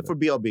Vegas. killed it could've. for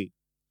B.O.B.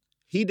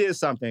 He did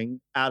something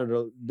out of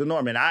the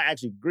norm, and I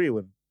actually agree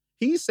with him.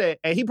 He said,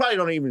 and he probably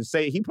don't even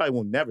say, he probably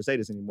will never say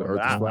this anymore. The earth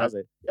but is I flat?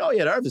 say, oh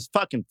yeah, the earth is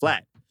fucking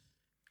flat.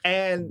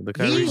 And The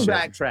Kyrie he shit.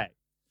 backtracked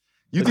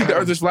You think the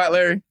Earth is flat,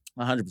 Larry?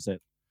 100%.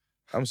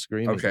 I'm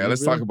screaming. Okay, You let's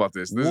really? talk about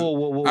this.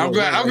 Whoa, I'm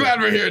glad. wait.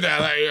 we're hearing that.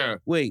 Like, yeah.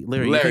 Wait,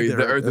 Larry. Larry, you think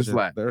the Earth is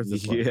flat. The Earth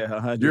is flat. Yeah,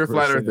 100%. You're a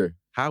flat earther.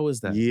 How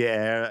is that?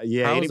 Yeah. How is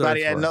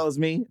Anybody Earth that flat? knows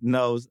me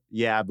knows,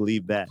 yeah, I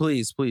believe that.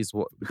 Please Larry,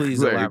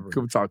 elaborate.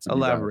 come talk to me.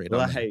 Elaborate. on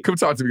that. Like, Come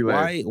talk to me,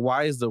 Larry.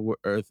 Why is the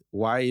Earth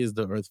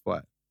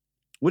flat?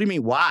 what do you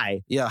mean,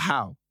 why? Yeah,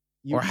 how?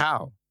 Or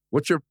how?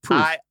 What's your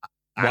proof? I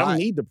Why? don't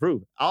need to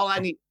prove. All I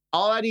need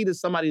is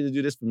somebody to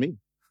do this for me.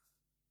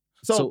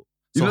 So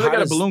you know they how got a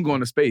does- balloon going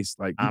to space.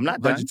 Like I'm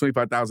not done.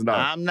 $125,000.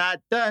 I'm not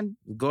done.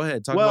 Go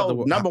ahead. Talk about the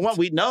Well, number one,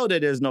 we know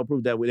that there's no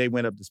proof that they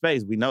went up to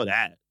space. We know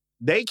that.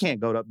 They can't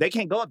go up. They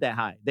can't go up that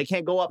high. They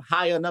can't go up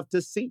high enough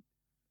to see.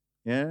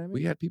 Yeah. You know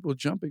We had people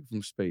jumping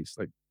from space.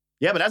 Like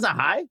yeah, but that's not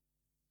high.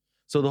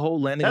 So the whole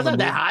landing That's on the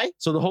not moon. that high.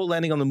 So the whole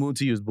landing on the moon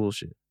to you is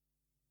bullshit.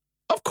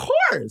 Of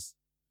course.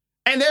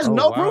 And there's Oh,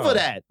 no proof wow. of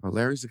that. oh,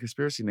 Larry's a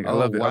conspiracy nigga. I Oh,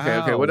 love it.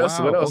 Okay. wow, What else?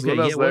 wow. What else? Okay, what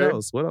else, yeah, Larry?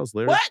 What else,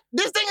 Larry? What?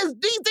 These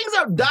things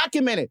are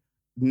documented.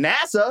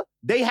 NASA,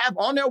 they have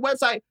on their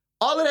website,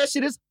 all of that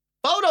shit is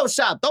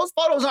Photoshop. Those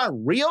photos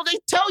aren't real. They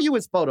tell you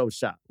it's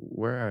Photoshop.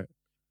 Where at?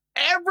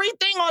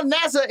 Everything on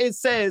NASA, it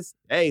says,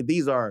 hey,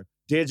 these are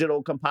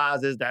digital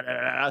composites.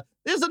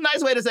 This is a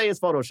nice way to say it's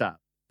Photoshop.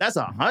 That's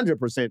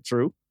 100%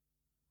 true.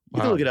 You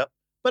can Wow. look it up.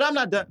 But I'm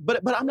not done.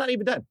 But I'm not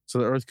even done. So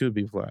the Earth could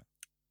be flat.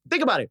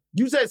 Think about it.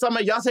 You said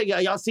something, y'all say,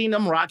 y'all seen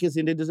them rockets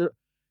and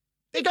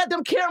they got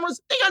them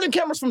cameras. They got them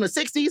cameras from the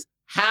 60s.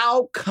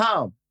 How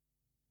come?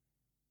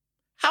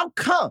 How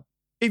come?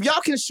 If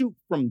y'all can shoot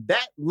from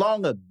that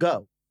long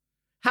ago,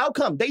 how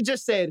come? They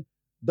just said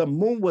the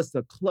moon was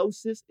the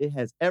closest it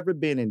has ever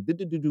been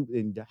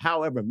in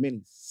however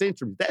many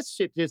centuries. That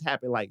shit just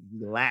happened like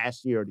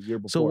last year or the year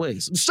before. So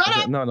wait. Shut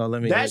okay, up. No,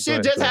 let me. That go shit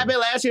ahead, just go ahead. happened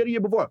last year or the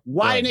year before.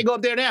 Why Right. didn't they go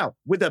up there now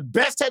with the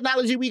best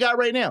technology we got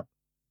right now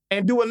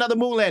and do another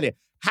moon landing?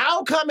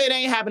 How come it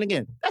ain't happening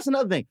again? That's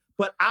another thing.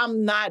 But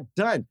I'm not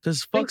done.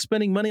 Because fuck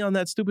spending money on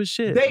that stupid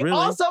shit. They really?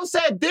 also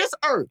said this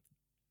Earth,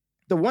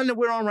 the one that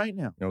we're on right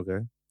now,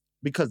 Okay.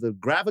 because the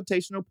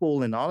gravitational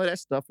pull and all of that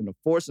stuff and the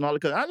force and all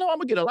the, I know I'm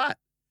gonna get a lot.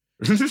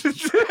 Go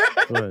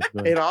ahead.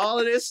 And all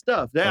of this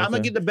stuff. I'm gonna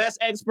Okay. get the best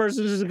experts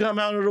to come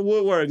out of the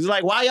woodwork. It's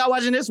like, why y'all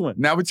watching this one?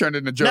 Now we turned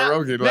into Joe Now-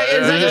 Rogan. Now, Like,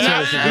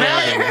 exactly. yeah,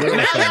 Now- yeah,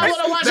 now y'all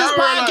want to watch Now this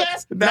we're like-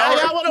 podcast? now Now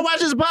we're- y'all want to watch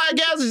this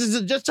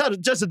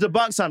podcast? Just to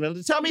debunk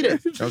something. Tell me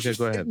this. Okay,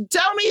 go ahead.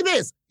 Tell me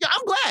this. Yeah,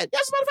 I'm glad.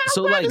 That's what I'm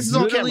So glad like this is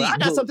on literally, camera.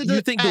 I got something to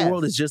you think the add.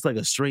 world is just like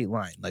a straight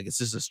line? Like it's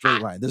just a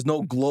straight line. There's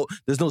no glow.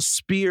 There's no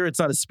spear. It's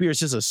not a spear. It's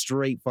just a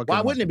straight fucking. Why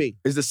line. wouldn't it be?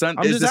 is the sun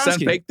I'm is just the sun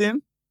asking. fake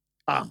then?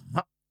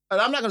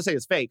 I'm not gonna say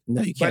it's fake.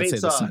 No, you can't But say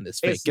it's, the sun is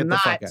fake. it's Get the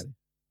fuck not- out of here.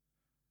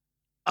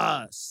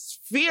 a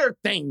sphere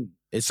thing.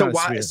 It's So not a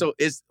why? sphere. So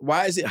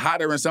why is it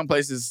hotter in some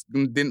places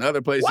than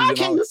other places? Why and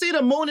can't all? you see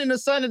the moon and the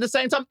sun at the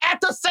same time?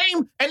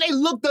 And they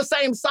look the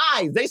same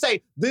size. They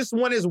say this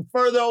one is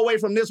further away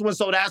from this one,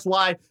 so that's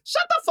why.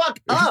 Shut the fuck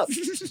up.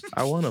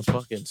 I want to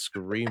fucking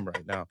scream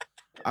right now.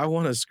 I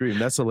want to scream.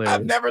 That's hilarious.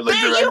 I've never looked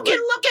Then at you can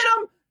look at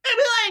them and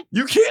be like,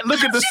 You can't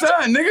look at the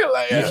sun, nigga.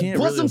 Like, You can't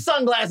put really- some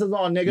sunglasses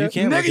on, nigga. You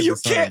can't look nigga, at you the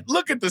sun. can't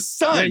look at the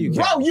sun. Yeah, you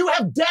Bro, you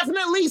have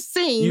definitely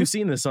seen. You've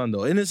seen the sun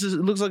though, and it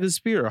looks like a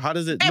sphere. How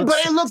does it? but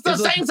it looks the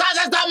it's like- same size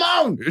as the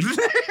moon.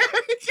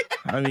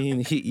 I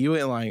mean, you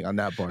ain't lying on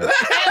that part. And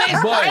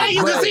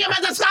you can see them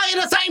at the sky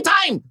at the same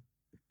time.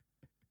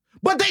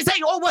 But they say,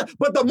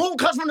 but the moon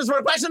comes from this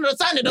reflection of the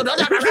sun. Shut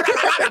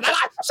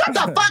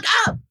the fuck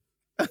up.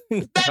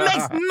 That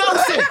makes no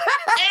sense.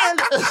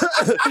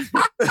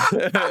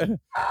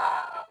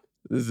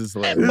 This is This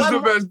hilarious. is the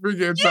best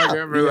pregame talk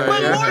ever. Like,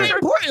 But yeah.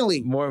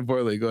 more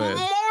importantly, Go ahead.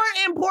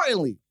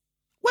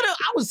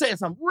 I was saying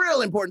something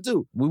real important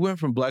too. We went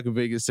from Black in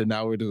Vegas to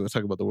now we're going to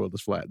talk about the world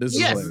is flat. This is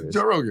Yes. hilarious.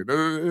 Joe Rogan. Yeah,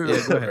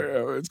 go ahead.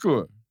 Yeah, it's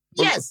cool.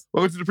 Yes.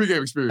 Welcome to the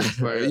pregame experience.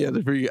 Like, Yeah,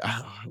 the free.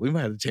 We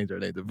might have to change our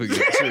name to pregame.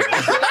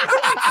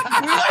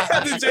 We might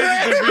have to change it to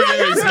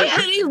pregame experience. Look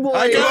at these boys.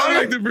 I kinda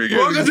like the pregame.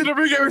 Welcome to the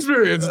pregame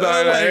experience. I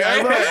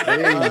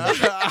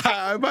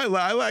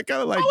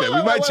kind of like that.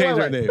 We might change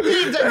our name. We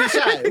need to take the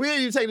shot. We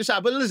need to take the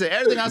shot. But listen,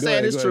 everything I'm Go saying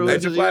ahead, is go true. ahead.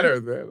 It's a flat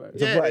earth, man. Like,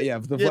 It's a flat, yeah,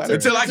 the flat to- earth.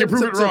 until I can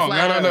prove it wrong.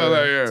 flat I don't know. earth.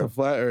 Like, yeah. It's a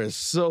flat earth.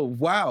 So,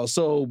 wow.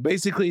 So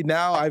basically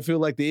now I feel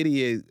like the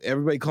idiot,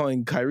 everybody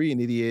calling Kyrie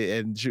an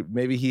idiot, and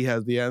maybe he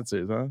has the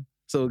answers, huh?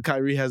 So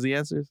Kyrie has the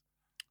answers?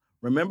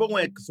 Remember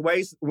when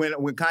when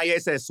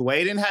Kanye said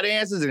Sway didn't have the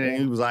answers, and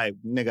then he was like,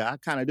 "Nigga, I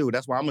kind of do.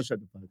 That's why I'm gonna shut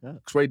the fuck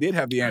up." Sway did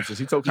have the answers.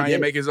 He told He Kanye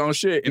did. make his own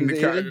shit, and He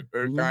the did.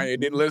 Kanye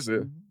didn't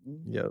listen.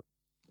 Yep.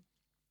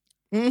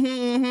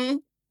 Mm-hmm.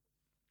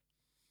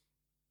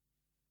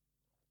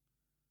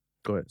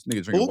 Go ahead. This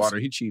nigga drinking Oops. water.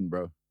 He cheating,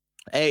 bro.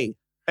 Hey,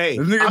 This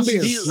nigga I'm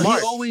being He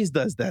smart. always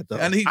does that though.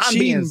 And he I'm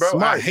cheating, being bro. I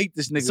smart. hate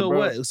this nigga, So bro.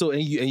 what? So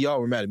and y'all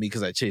were mad at me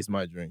because I chased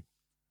my drink.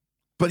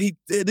 But he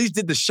at least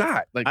did the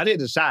shot. Like I did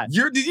the shot.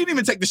 you didn't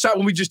even take the shot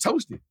when we just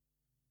toasted.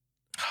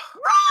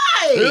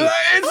 Right.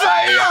 It's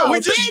like, yo, we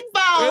just big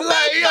foul, it's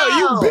like, big yo,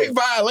 you foul. big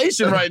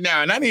violation right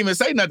now. And I didn't even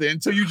say nothing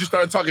until you just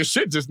started talking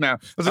shit just now. I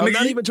was like, I'm nigga,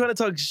 not you- even trying to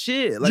talk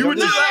shit. Like, You I'm were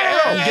just- just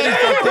like, I'm getting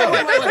hey, fucked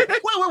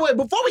up. Wait.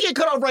 Before we get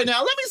cut off right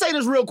now, let me say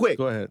this real quick.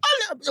 Go ahead.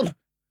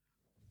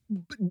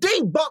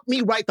 Debunk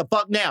me right the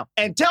fuck now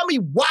and tell me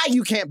why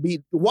you can't do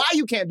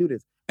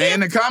this.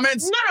 And in the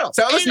comments, No.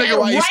 tell this nigga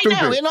why he's right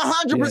now, stupid. in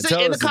 100% tell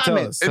in the us, tell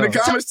comments. us. in the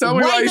comments, tell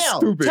me why right he's now,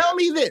 stupid. tell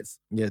me this.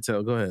 Yeah,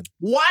 go ahead.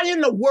 Why in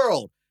the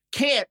world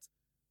can't,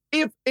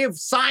 if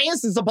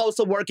science is supposed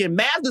to work and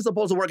math is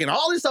supposed to work and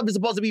all this stuff is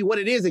supposed to be what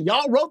it is, and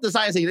y'all wrote the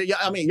science,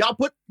 y'all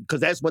put, because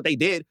that's what they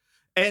did,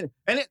 and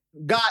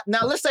God,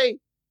 now let's say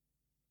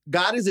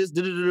God is this,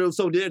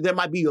 so there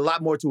might be a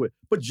lot more to it.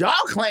 But y'all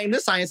claim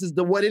this science is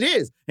what it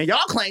is. And y'all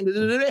claim,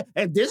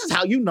 and this is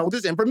how you know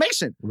this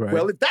information. Right.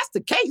 Well, if that's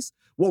the case,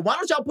 well, why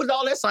don't y'all put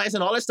all that science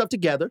and all that stuff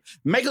together,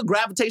 make a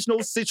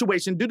gravitational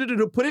situation, put it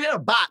in a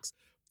box,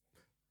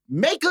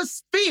 make a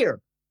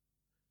sphere,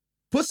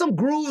 put some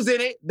grooves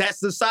in it that's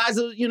the size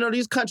of,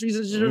 these countries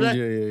and shit like that.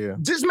 Yeah.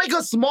 Just make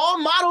a small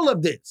model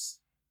of this.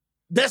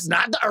 That's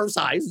not the Earth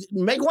size.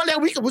 Make one that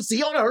we can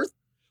see on Earth.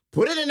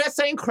 Put it in that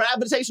same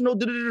gravitational.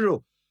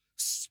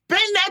 Spin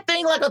that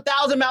thing like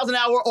 1,000 miles an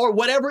hour or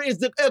whatever is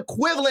the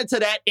equivalent to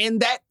that in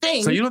that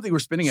thing. So you don't think we're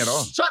spinning at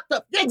all? Shut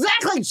the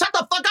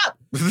fuck up.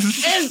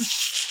 And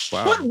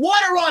Wow. put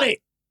water on it.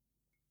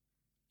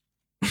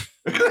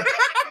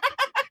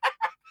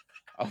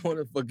 I want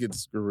to fucking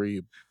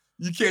scream.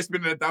 You can't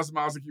spin it 1,000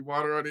 miles and keep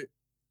water on it.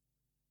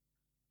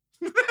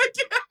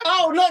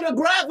 Oh no, the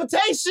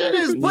gravitation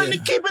is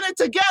keeping it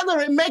together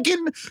and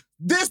making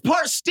this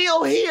part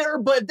still here,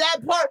 but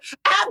that part.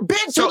 I've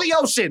been to the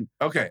ocean.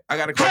 Okay, I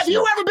got a question. Have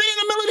you ever been in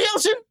the middle of the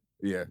ocean?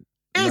 Yeah,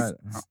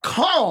 It's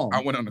calm.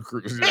 I went on a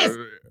cruise. It's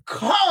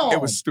calm.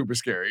 It was super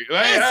scary.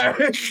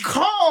 It's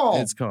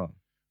calm. It's calm.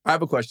 I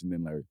have a question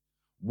then, Larry.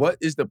 What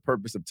is the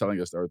purpose of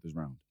telling us the Earth is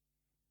round?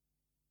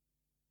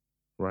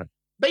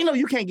 They know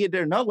you can't get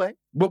there no way.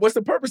 But what's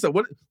the purpose of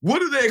what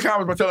do they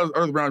accomplish by telling us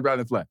Earth is round rather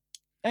than flat?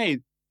 Hey,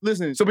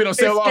 listen. So we don't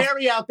sail It's off.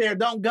 scary out there.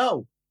 Don't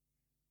go.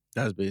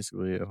 That's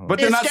basically it. Huh? But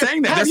they're It's not scary.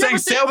 saying that. Have They're you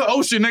saying ever sail the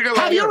ocean, nigga.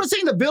 Have you ever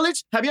seen The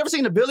Village? Yeah.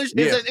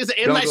 It's an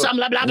M. Night Don't go.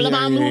 Shyamalan blah, blah,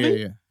 blah,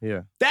 movie.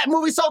 Yeah. That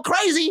movie's so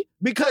crazy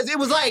because it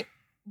was like,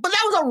 but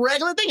that was a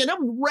regular thing, and that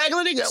was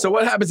regular thing. So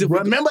what happens if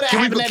Remember that can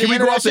happened we, at can the we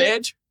end go of off that the shit?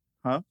 edge?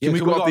 Yeah, Can we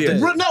go off the edge?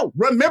 No,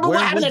 remember Where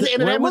what happened would at the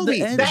end of where that would the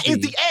movie. edge That is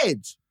be? the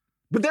edge.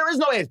 But there is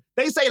no edge.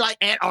 They say like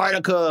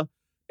Antarctica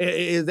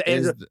is the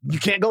edge. You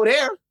can't go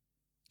there.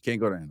 Can't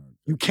go to Antarctica.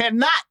 You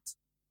cannot.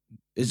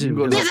 Is You it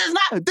go to- This is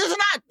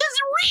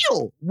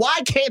real. Why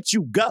can't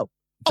you go?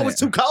 Oh, it's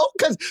too cold?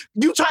 Because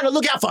you trying to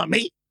look out for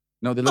me?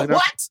 No, they're looking out.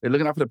 What? They're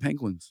looking out for the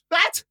penguins.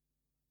 What?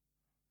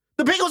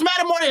 The penguins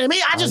matter more than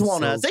me. I just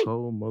want to see.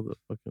 cold,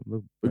 motherfucking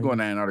look. We're going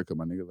to Antarctica,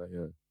 my nigga. Like,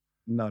 yeah.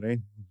 No, they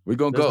ain't. We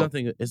gonna There's go.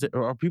 nothing. Is it?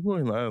 Are people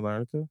in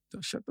Antarctica?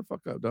 Shut the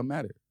fuck up. Don't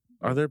matter.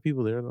 Are there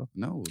people there though?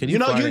 No. Can You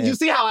know, fly to you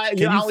see how I Can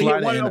you only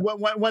fly hit to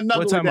one nugget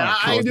with time that. out?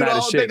 I ain't do the mad as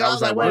whole shit. thing. I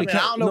was like, wait a minute, I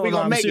don't know if we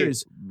gonna make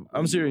it.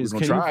 I'm serious. We're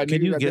Can gonna try. you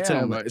Nigga, get to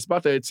goddamn, it's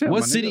about to attempt. what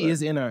my city nigga.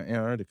 is in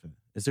Antarctica?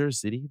 Is there a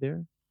city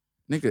there?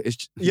 Nigga,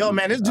 it's Yo,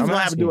 man, this dude's I'm gonna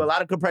have to do asking. a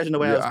lot of compression the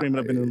way I was Yeah, screaming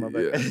up in his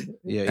motherfucker.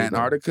 Yeah,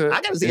 Antarctica.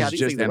 I gotta see how is these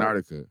just things work.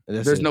 Antarctica.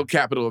 That's There's it. no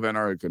capital of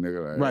Antarctica,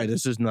 nigga. Like, Right.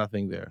 There's just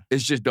nothing there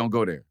It's just don't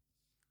go there.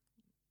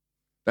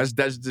 That's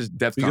just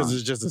death. because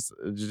it's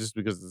just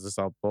because it's the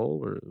South Pole,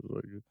 or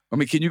like, I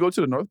mean, can you go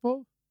to the North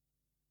Pole?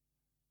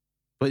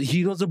 but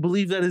he doesn't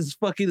believe that it's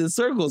fucking a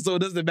circle, so it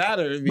doesn't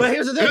matter. But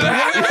here's the thing.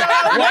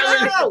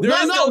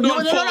 There is no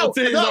North Pole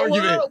to his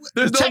argument.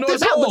 There's no Check North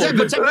this out. Pole.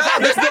 But check this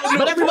out. There's no But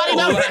North everybody Pole.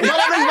 knows.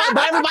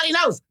 But everybody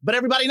knows. But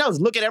everybody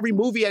knows. Look at every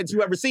movie that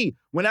you ever see.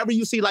 Whenever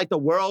you see like the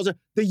world,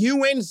 the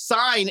UN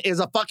sign is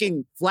a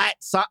fucking flat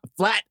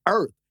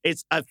Earth.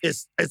 It's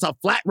a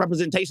flat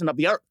representation of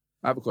the Earth.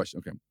 I have a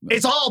question. Okay.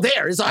 It's all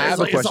there. It's I have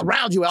a question.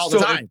 around you all the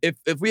So time.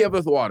 if we have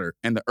Earth water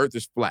and the Earth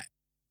is flat,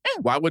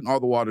 why wouldn't all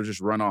the water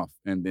just run off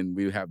and then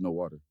we would have no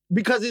water?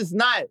 Because it's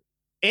not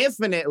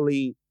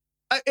infinitely.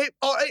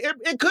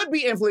 It could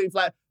be infinitely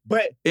flat,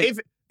 but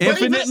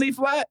Infinitely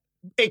flat?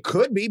 it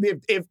could be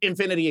if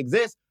infinity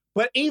exists.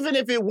 But even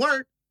if it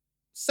weren't,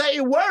 say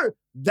it were.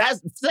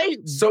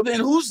 So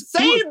then Say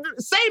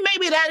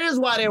maybe that is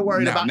why they're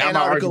worried about now my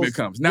Antarctica. argument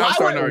comes. Now I'm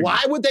starting to argue.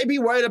 Why would they be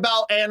worried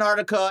about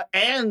Antarctica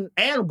and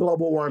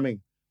global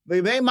warming?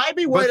 They might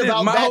be worried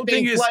about my that whole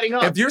thing thing is, flooding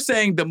up. if you're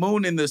saying the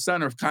moon and the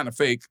sun are kind of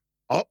fake,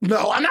 Oh,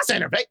 no, I'm not saying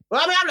they're fake.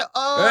 Well, I mean,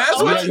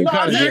 That's what you're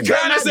kinda saying. You're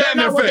kinda saying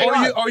they're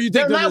fake. Or you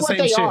They're think they're not the what same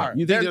they shit. are.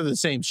 You think they're the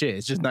same shit.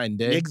 It's just night and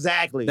day.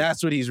 Exactly.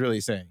 That's what he's really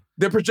saying.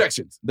 they're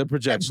projections. The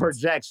projections.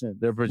 projection.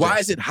 They're projections. Why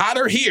is it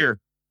hotter here?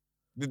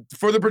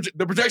 For the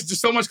projections are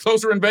so much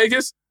closer in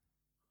Vegas.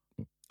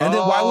 And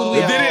then why would we?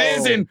 Than it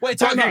is in Wait,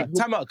 time fucking- out.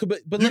 Time out.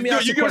 But let me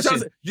ask you a get what I'm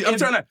question. saying? I'm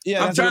trying to. Yeah,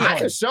 I'm that's a trying good to. I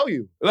can show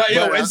you. Like,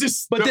 yo, But, it's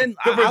just. but then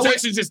the I would-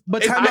 projections just.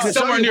 but It's time out.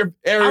 somewhere near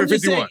Area I'm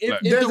just 51. saying,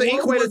 Like, There's the an world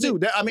equator was- too.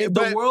 I mean, if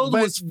but the world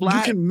was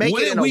flat, you can make it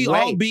wouldn't in a we way.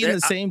 all be in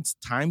the same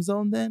time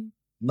zone then?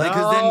 Like,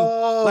 No, 'cause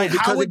then, like,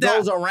 because how it would that?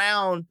 goes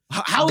around.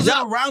 How is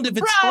that around if it's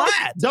Bro,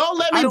 flat? Don't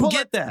let me I don't pull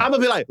get it. that. I'm gonna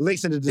be like,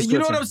 links in the description. You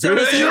know what I'm saying?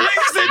 Links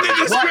in the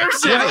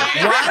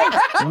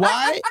description.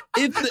 Why?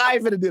 If the, I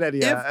ain't finna do that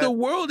yet. if the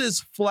world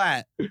is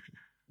flat,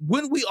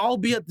 wouldn't we all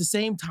be at the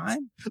same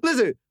time?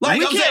 Listen, Like,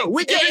 we I'm can't saying,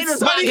 we if can't it's end this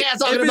sunny- podcast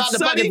talking if about it's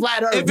the fucking sunny-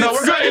 flat Earth. if No, it's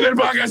we're going to end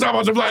the podcast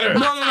about the flat Earth.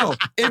 No.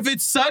 If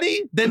it's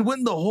sunny, then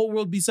wouldn't the whole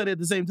world be sunny at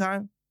the same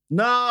time?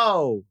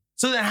 No.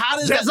 So then how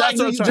does Just that? like That's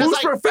what I'm you- trying just to Who's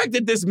like-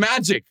 perfected this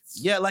magic?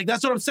 Yeah, like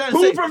that's what I'm saying.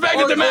 Who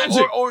perfected the magic?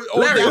 Larry, that- who's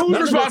That's a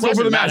good responsible for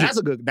question. the Now,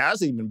 magic?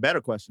 That's an even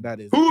better question. That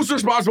is Who's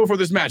responsible for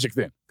this magic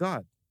then?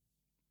 God.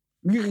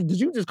 Did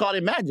you just call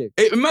it magic?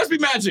 It must be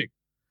magic.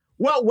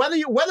 Well, whether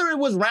it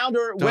was round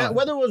or God.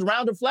 whether it was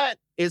round or flat,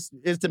 is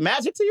the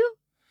magic to you?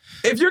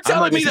 If you're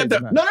telling me that the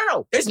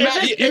No. It's If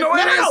magic. You know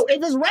what it is? No. If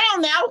it's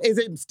round now, is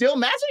it still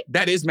magic?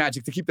 that is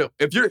magic to keep the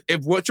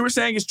if what you were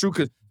saying is true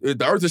because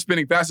the Earth is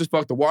spinning fast as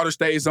fuck, the water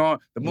stays on,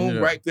 the moon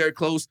Yeah. right there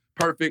close,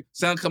 perfect,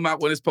 sun come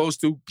out when it's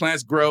supposed to,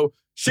 plants grow.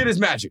 Shit is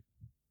magic.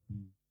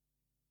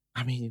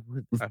 I mean,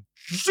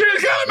 Shit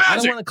is kind of I don't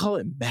magic. want to call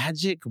it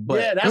magic, but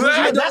Yeah, that's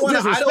I that's don't want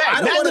disrespect.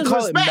 to That's call it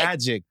disrespect.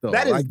 magic though.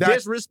 That is like because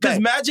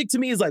disrespect. magic to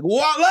me is like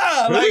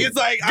voila, like it's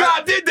like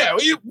God did that.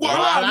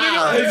 Voila,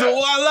 nigga. it's a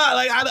voila.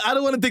 Like I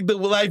don't want to think that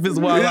life is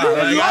voila.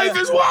 Like, Life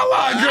is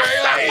voila,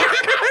 Gray.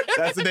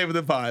 that's the name of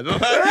the pod. I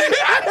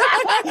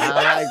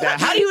like that.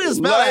 How do you even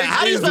spell that?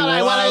 How do you spell that?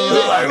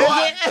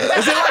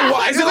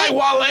 Is it like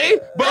Wale?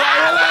 But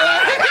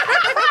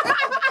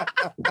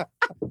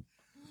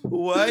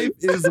Life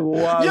is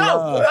voila. Yo,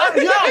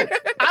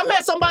 I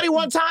met somebody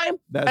one time.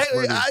 That's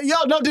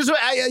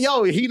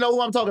funny. He know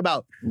who I'm talking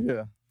about.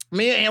 Yeah.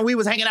 And we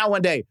was hanging out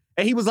one day,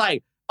 and he was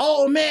like,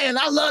 "Oh man,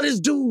 I love this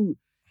dude.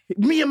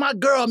 Me and my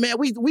girl, man,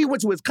 we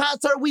went to his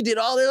concert. We did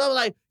all this." I was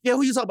like, "Yeah,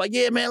 who you talking about?"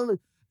 "Yeah, man.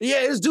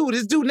 Yeah, this dude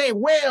named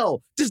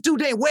Whale. This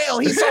dude named Whale.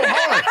 He's so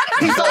hard.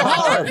 He's so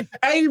hard."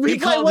 And he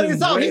played called one of him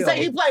his songs. He Whale. said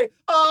he played,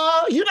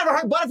 you never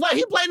heard Butterfly?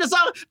 He played the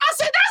song. I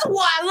said, "That's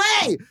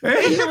Wale."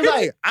 And he was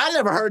like, "I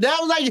never heard that." I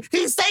was like,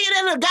 "He's saying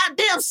it in a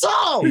goddamn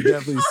song."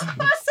 Definitely.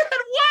 I said,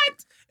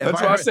 "What?"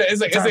 that's what I said.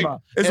 It's Time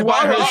out. it's If I Wale.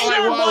 heard- They Like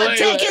done bought Wale.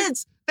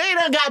 tickets. They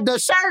done got the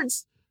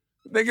shirts.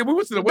 Nigga, we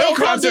went to the They Whale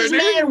called concert, this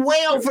nigga. man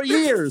Whale for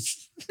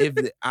years.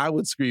 I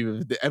would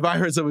scream if I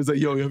heard somebody say,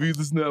 "Yo, have you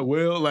listened to that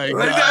Will?" Like,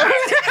 Like nah, that.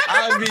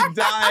 I'd be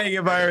dying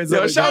if I heard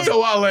Yo, somebody. shout out to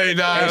Wale,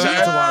 dog. Hey, shout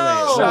out to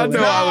Wale. Shout out to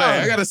No. Wale.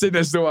 I gotta sit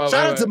next to Wale.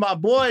 Shout out to my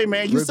boy,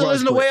 man. You Rick still Ross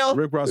listen to played- Whale?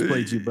 Rick Ross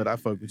played you, but I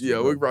fuck with you. Yeah,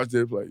 bro. Rick Ross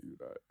did play you,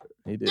 dog.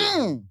 He did.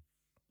 Mm.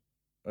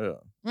 Yeah.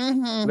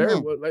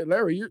 Mhm.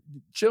 Larry, you're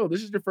chill.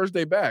 This is your first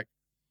day back.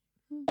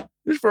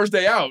 This first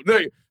day out.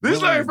 Like, this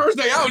is like your first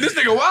day out. This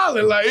nigga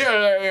wildin'. Like,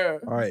 yeah.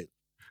 All right.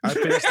 I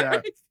finished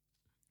that.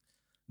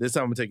 This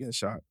time I'm taking a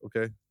shot,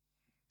 okay?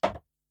 All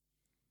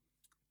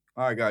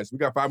right, guys. We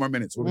got 5 more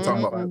minutes. What we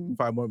talking about? Mhm.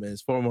 5 more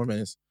minutes, 4 more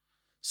minutes.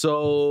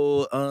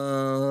 So,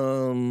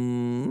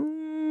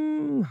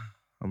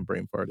 I'm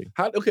brain farting.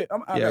 Okay,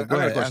 I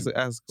got a question.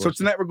 Ask a So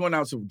question. tonight we're going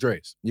out to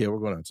Dre's. Yeah, we're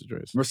going out to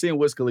Dre's. We're seeing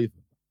Wiz Khalifa.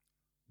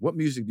 What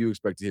music do you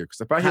expect to hear?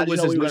 Because if I How hear do you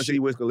Wiz's know we're new going to see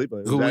shit, Wiz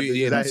Khalifa?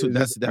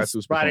 That's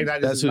who's Friday performing.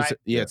 night. That's This who's, night.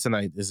 yeah,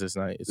 tonight is his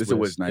night. It's a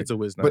Wiz night. It's a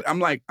Wiz night.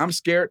 But I'm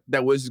scared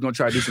that Wiz is gonna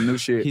try to do some new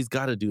shit. He's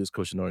got to do his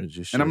Cushion Orange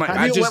juice. And I'm like,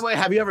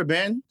 Have you ever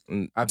been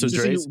I've to just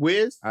to see Dre's?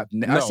 Wiz? I've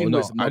No, seen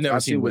Wiz. I've never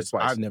I've seen Wiz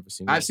twice. I've never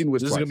seen. I've seen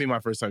Wiz This twice. is gonna be my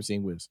first time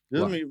seeing Wiz.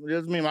 This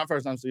is me my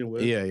first time seeing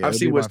Wiz. Yeah, I've it'll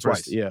seen be Wiz my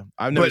first- twice. Yeah,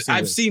 I've never But seen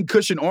I've Wiz. seen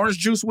Cushion Orange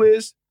Juice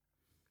Wiz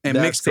and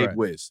That's mixtape correct.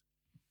 Wiz.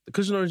 The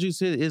Cushion Orange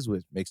juice is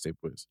with mixtape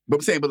Wiz. But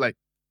I'm saying, like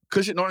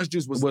Cushion Orange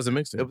Juice was It was a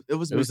mixtape. it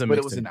was It was a but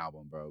it was an mixtape.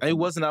 album, bro. It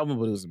was an album,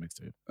 but it was a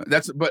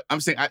mixtape. But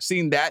I'm saying I've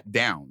seen that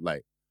down.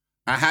 Like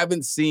I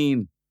haven't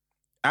seen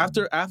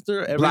After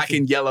everything, Black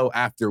and Yellow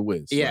after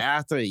Wiz.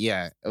 yeah,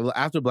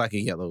 after Black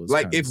and Yellow was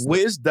Like kinda if stuck.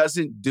 Wiz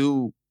doesn't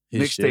do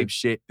His mixtape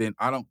shit, then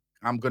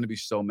I'm gonna be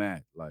so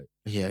mad. Like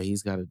yeah,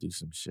 he's got to do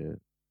some shit.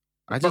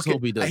 I just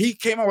hope he does. He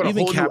came out with a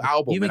whole new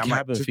album. Even and I'm like,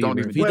 Cabin just Fever. don't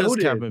even. If he Wait, does who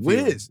did? Cabin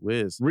Fever. Wiz.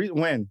 Wiz.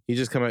 When? He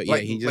just came out.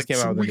 Like- he just like came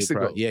 2 out with a weeks new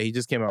ago. Yeah, he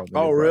just came out. With a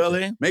Oh, new project.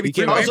 really? Maybe He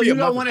came maybe out- So you a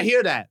don't month want to ago.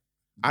 hear that?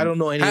 I don't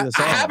know any of the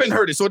I songs. haven't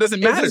heard it, so it doesn't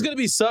If matter. it's gonna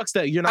be sucks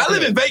that you're not. I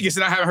live in Vegas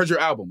and I haven't heard your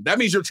album. That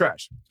means you're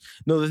trash.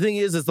 No, the thing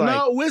is, it's like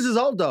No, Wiz is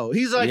old though.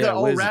 He's like yeah, an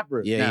old Wiz-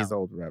 rapper. Yeah, now. he's an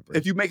old rapper.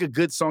 If you make a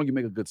good song, you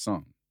make a good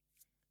song.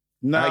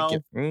 No. I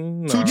get, 2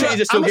 no.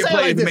 Chainz still I'ma get say it played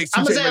like if it this. makes 2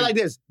 I'm gonna Chainz. say it like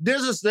this.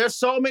 There's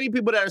so many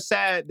people that are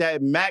sad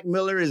that Mac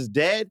Miller is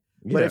dead.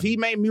 But Yeah. if he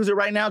made music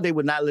right now, they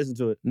would not listen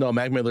to it. No,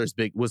 Mac Miller's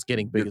was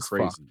getting big You're as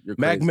crazy. fuck. You're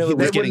Mac crazy. Miller They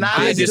was would getting. not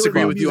I listen to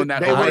disagree his with you on music.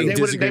 that. They I would- they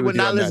disagree would with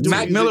you not on listen that. to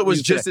Mac his Miller was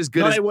music. just as good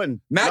No, as they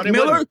wouldn't. Mac No, they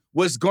Miller wouldn't.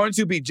 was going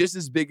to be just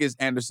as big as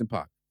Anderson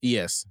 .Paak.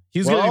 Yes, he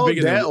was Well, gonna be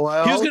bigger than.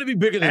 well, he was gonna be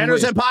bigger than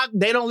Anderson Wiz. Paak,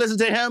 they don't listen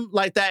to him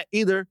like that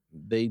either.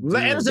 They do.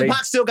 Anderson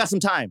Paak still got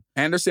some time.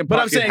 Anderson But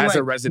I'm .Paak saying, has like,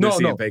 a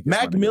residency no, in Vegas.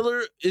 Mac my nigga.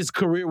 Miller's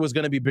career was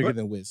going to be bigger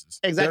than Wiz's.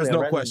 Exactly. There's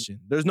no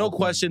question. There's no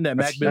question that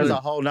Mac That's Miller. a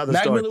whole nother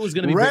Mac story. Miller was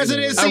going to be bigger than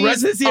Wiz. Residencies A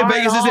residency in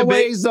Vegas isn't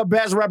big. always the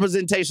best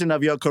representation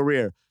of your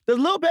career. Does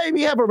Lil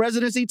Baby have a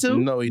residency too?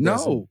 No, he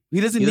doesn't. No,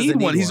 he doesn't He doesn't need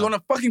need one. He's one. on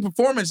a fucking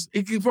performance.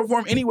 He can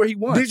perform anywhere he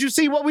wants. Did you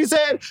see what we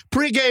said?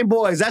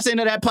 Pre-Gameboyz. That's the end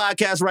of that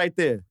podcast right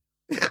there.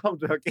 I'm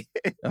joking.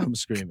 I'm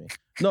screaming.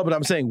 No, but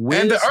I'm saying Wiz.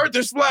 And the earth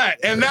is flat,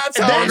 and that's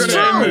how That's we're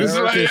gonna true. end this.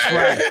 The earth is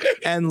Like, flat.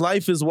 And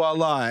life is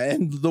voila,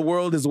 and the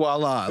world is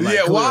voila. Like,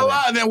 yeah, clearly.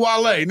 Voila, and then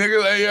Wale, nigga.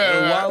 Like,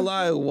 yeah,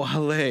 Voila,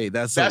 Wale.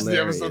 That's the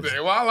hilarious. episode.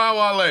 There.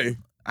 Voila, Wale.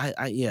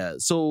 Yeah.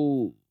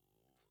 So,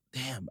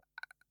 damn,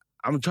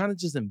 I'm trying to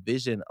just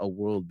envision a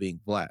world being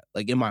flat,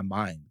 like in my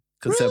mind,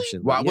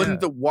 conception. Why wouldn't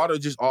the water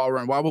just all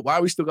run? Why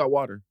we still got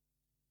water?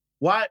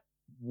 What?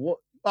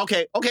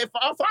 Okay,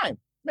 fine.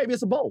 Maybe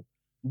it's a bowl.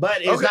 But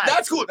it's Okay, not.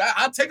 that's cool.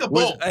 I'll take a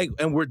bowl.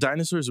 And were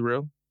dinosaurs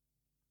real?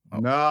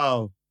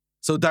 No.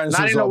 So dinosaurs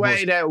Not in are the all way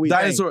bullshit. that we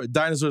think.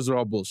 Dinosaurs are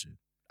all bullshit.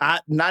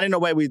 Not in the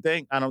way we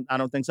think. I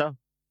don't think so.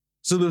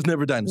 So there's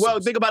never dinosaurs. Well,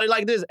 think about it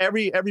like this.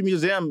 Every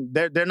museum,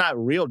 they're not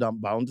real dumb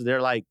bones.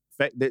 They're like,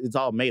 it's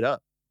all made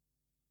up.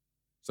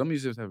 Some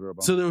museums have real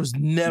bones. so there was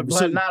never. But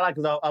So, not like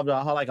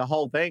like a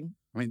whole thing.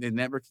 I mean, they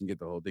never can get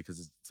the whole thing because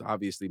it's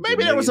obviously been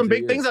Maybe there were some millions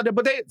big of things years. out there,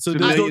 but they. so to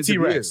there's no millions of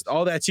T-Rex. years.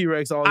 All that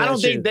T-Rex, all that I don't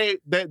shit.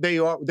 think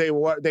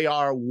they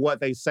are what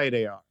they say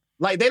they are.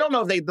 Like they don't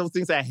know if those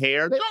things have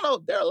hair. They don't know.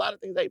 There are a lot of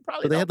things they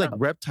probably. But they don't had like know.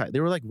 reptiles. They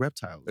were like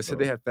reptiles. They said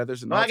bro. they have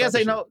feathers and No, all I guess type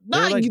they of know. shit. No,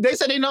 They're like- they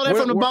said they know that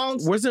from the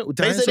bones. Wasn't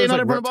They said they dinosaurs know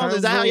like that from the bones.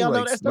 Is that how reptiles, y'all though?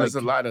 know that stuff? There's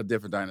a lot of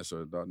different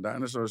dinosaurs. Dog.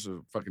 Dinosaurs are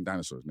fucking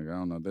dinosaurs, nigga.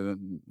 I don't know.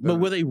 But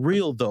were they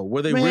real though?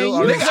 Were they Man, real? you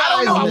Are they- Nigga, I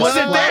don't know. I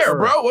wasn't there,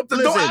 bro. What the?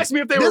 Don't Listen, ask me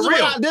if they This were is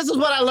real. what this is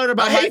what I learned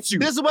about. I hate you.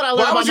 This is what I learned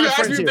Why about would you my ask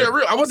friends me if here. they're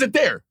real? I wasn't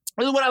there.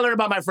 This is what I learned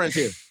about my friends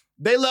here.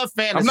 They love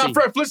fantasy. I'm not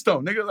Fred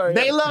Flintstone, nigga. Like,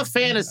 They love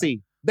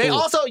fantasy. They Cool.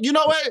 also, you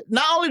know what?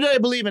 Not only do they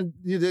believe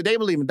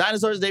in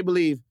dinosaurs, they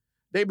believe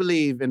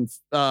in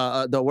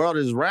the world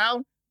is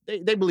round.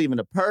 They believe in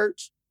the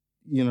purge.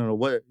 You know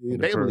what? The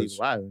They believe purge.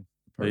 why?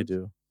 They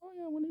do. Oh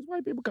yeah, when these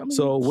white people come in.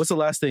 So what's the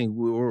last thing?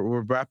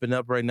 We're wrapping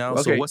up right now.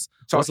 So Okay, what's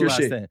talk the your last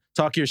shit. thing?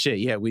 Talk your shit.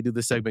 Yeah, we do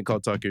this segment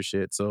called Talk Your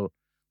Shit. So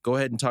go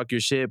ahead and talk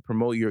your shit.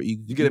 Promote your. You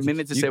get a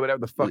minute to say whatever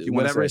the fuck you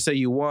want to whatever say. say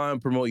you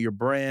want. Promote your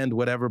brand.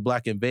 Whatever.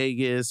 Black in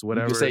Vegas.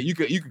 Whatever. You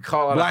could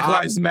call out Black an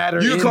op. Lives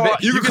Matter. You in can call-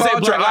 Ve- you can say call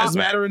out Black your Lives op.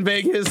 Matter in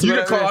Vegas. You can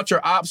whatever. call out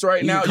your ops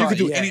right now. You can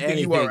do yeah, anything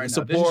you want right now. This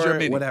is your Support.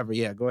 minute. Whatever.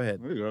 Yeah. Go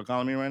ahead. This girl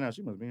calling me right now.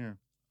 She must be here.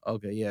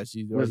 Okay. Yeah.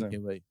 She Listen. already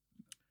came late.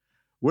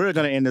 We're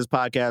gonna end this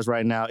podcast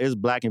right now. It's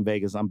Black in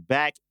Vegas. I'm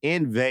back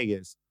in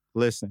Vegas.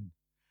 Listen,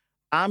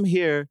 I'm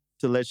here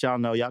to let y'all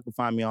know y'all can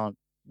find me on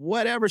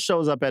whatever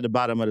shows up at the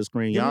bottom of the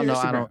screen. Give me Y'all your know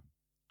I Instagram.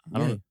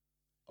 don't. Give me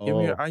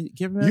Oh. your.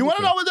 Give me You want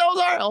to know what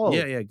those are? Oh,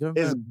 Yeah. Yeah. Go.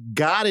 It's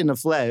God in the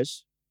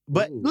flesh.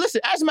 But Ooh. listen,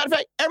 as a matter of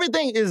fact,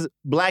 everything is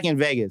Black in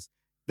Vegas.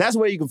 That's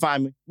where you can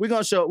find me. We're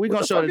gonna show. We're What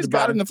gonna the show fuck it at is the God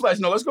bottom. in the flesh?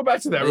 No, let's go back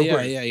to that real Yeah.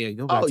 quick. Yeah. Yeah.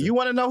 Go back. Oh, to you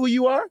want to know who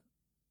you are?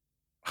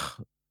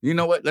 You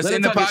know what? Let's Let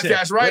end him the talk his podcast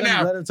shit. right Let him-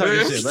 now. Let him talk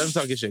his shit. Let him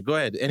talk his shit. Go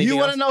ahead. Anything You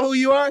want else? to know who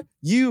you are?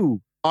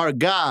 You are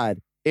God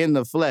in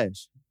the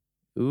flesh.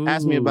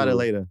 Ask me about it Ooh.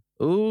 later.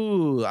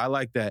 Ooh, I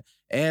like that.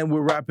 And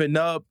we're wrapping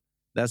up.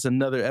 That's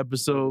another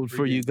episode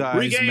for you guys,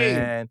 Pre-game.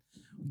 man.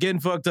 Getting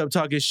fucked up,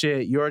 talking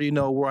shit. You already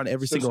know we're on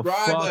every single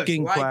Subscribe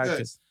fucking us, like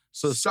platform. us.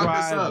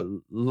 Subscribe, up.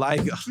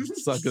 like,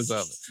 suck us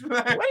up.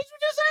 What did you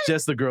just say?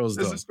 Just the girls,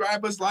 Just though.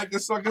 subscribe us, like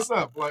us, suck us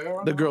up. Like,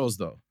 The girls,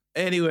 though.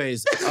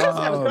 Anyways,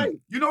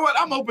 you know what?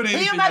 I'm opening.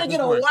 He about to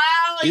get a wow.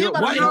 You-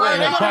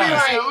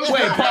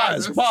 wait,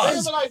 pause. The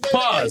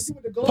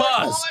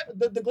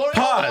glory Pause.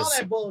 all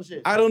that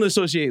bullshit. I don't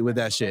associate with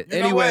that shit. You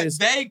know what? Anyways,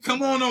 They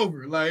come on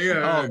over. Like,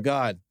 yeah. oh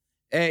God.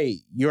 Hey,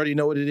 you already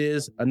know what it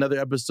is. Another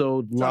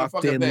episode,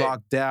 locked in,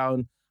 locked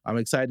down. I'm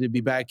excited to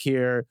be back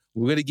here.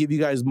 We're gonna give you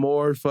guys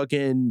more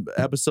fucking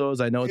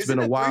episodes. I know it's been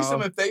a while.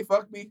 Threesome if they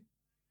fuck me?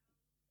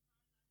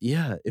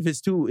 Yeah, if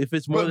it's more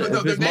than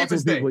if it's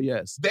multiple people,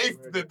 yes. They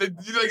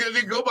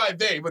go by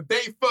they, but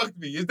they fucked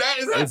me. Is that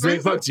It's they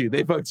fucked you.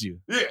 They fucked you.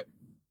 Yeah.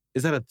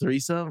 Is that a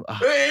threesome? No,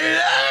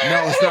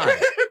 it's not.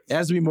 It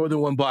has to be more than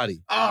one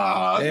body.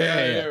 Oh,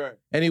 okay. Yeah.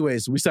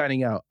 Anyways, we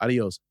signing out.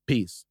 Adios.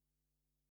 Peace.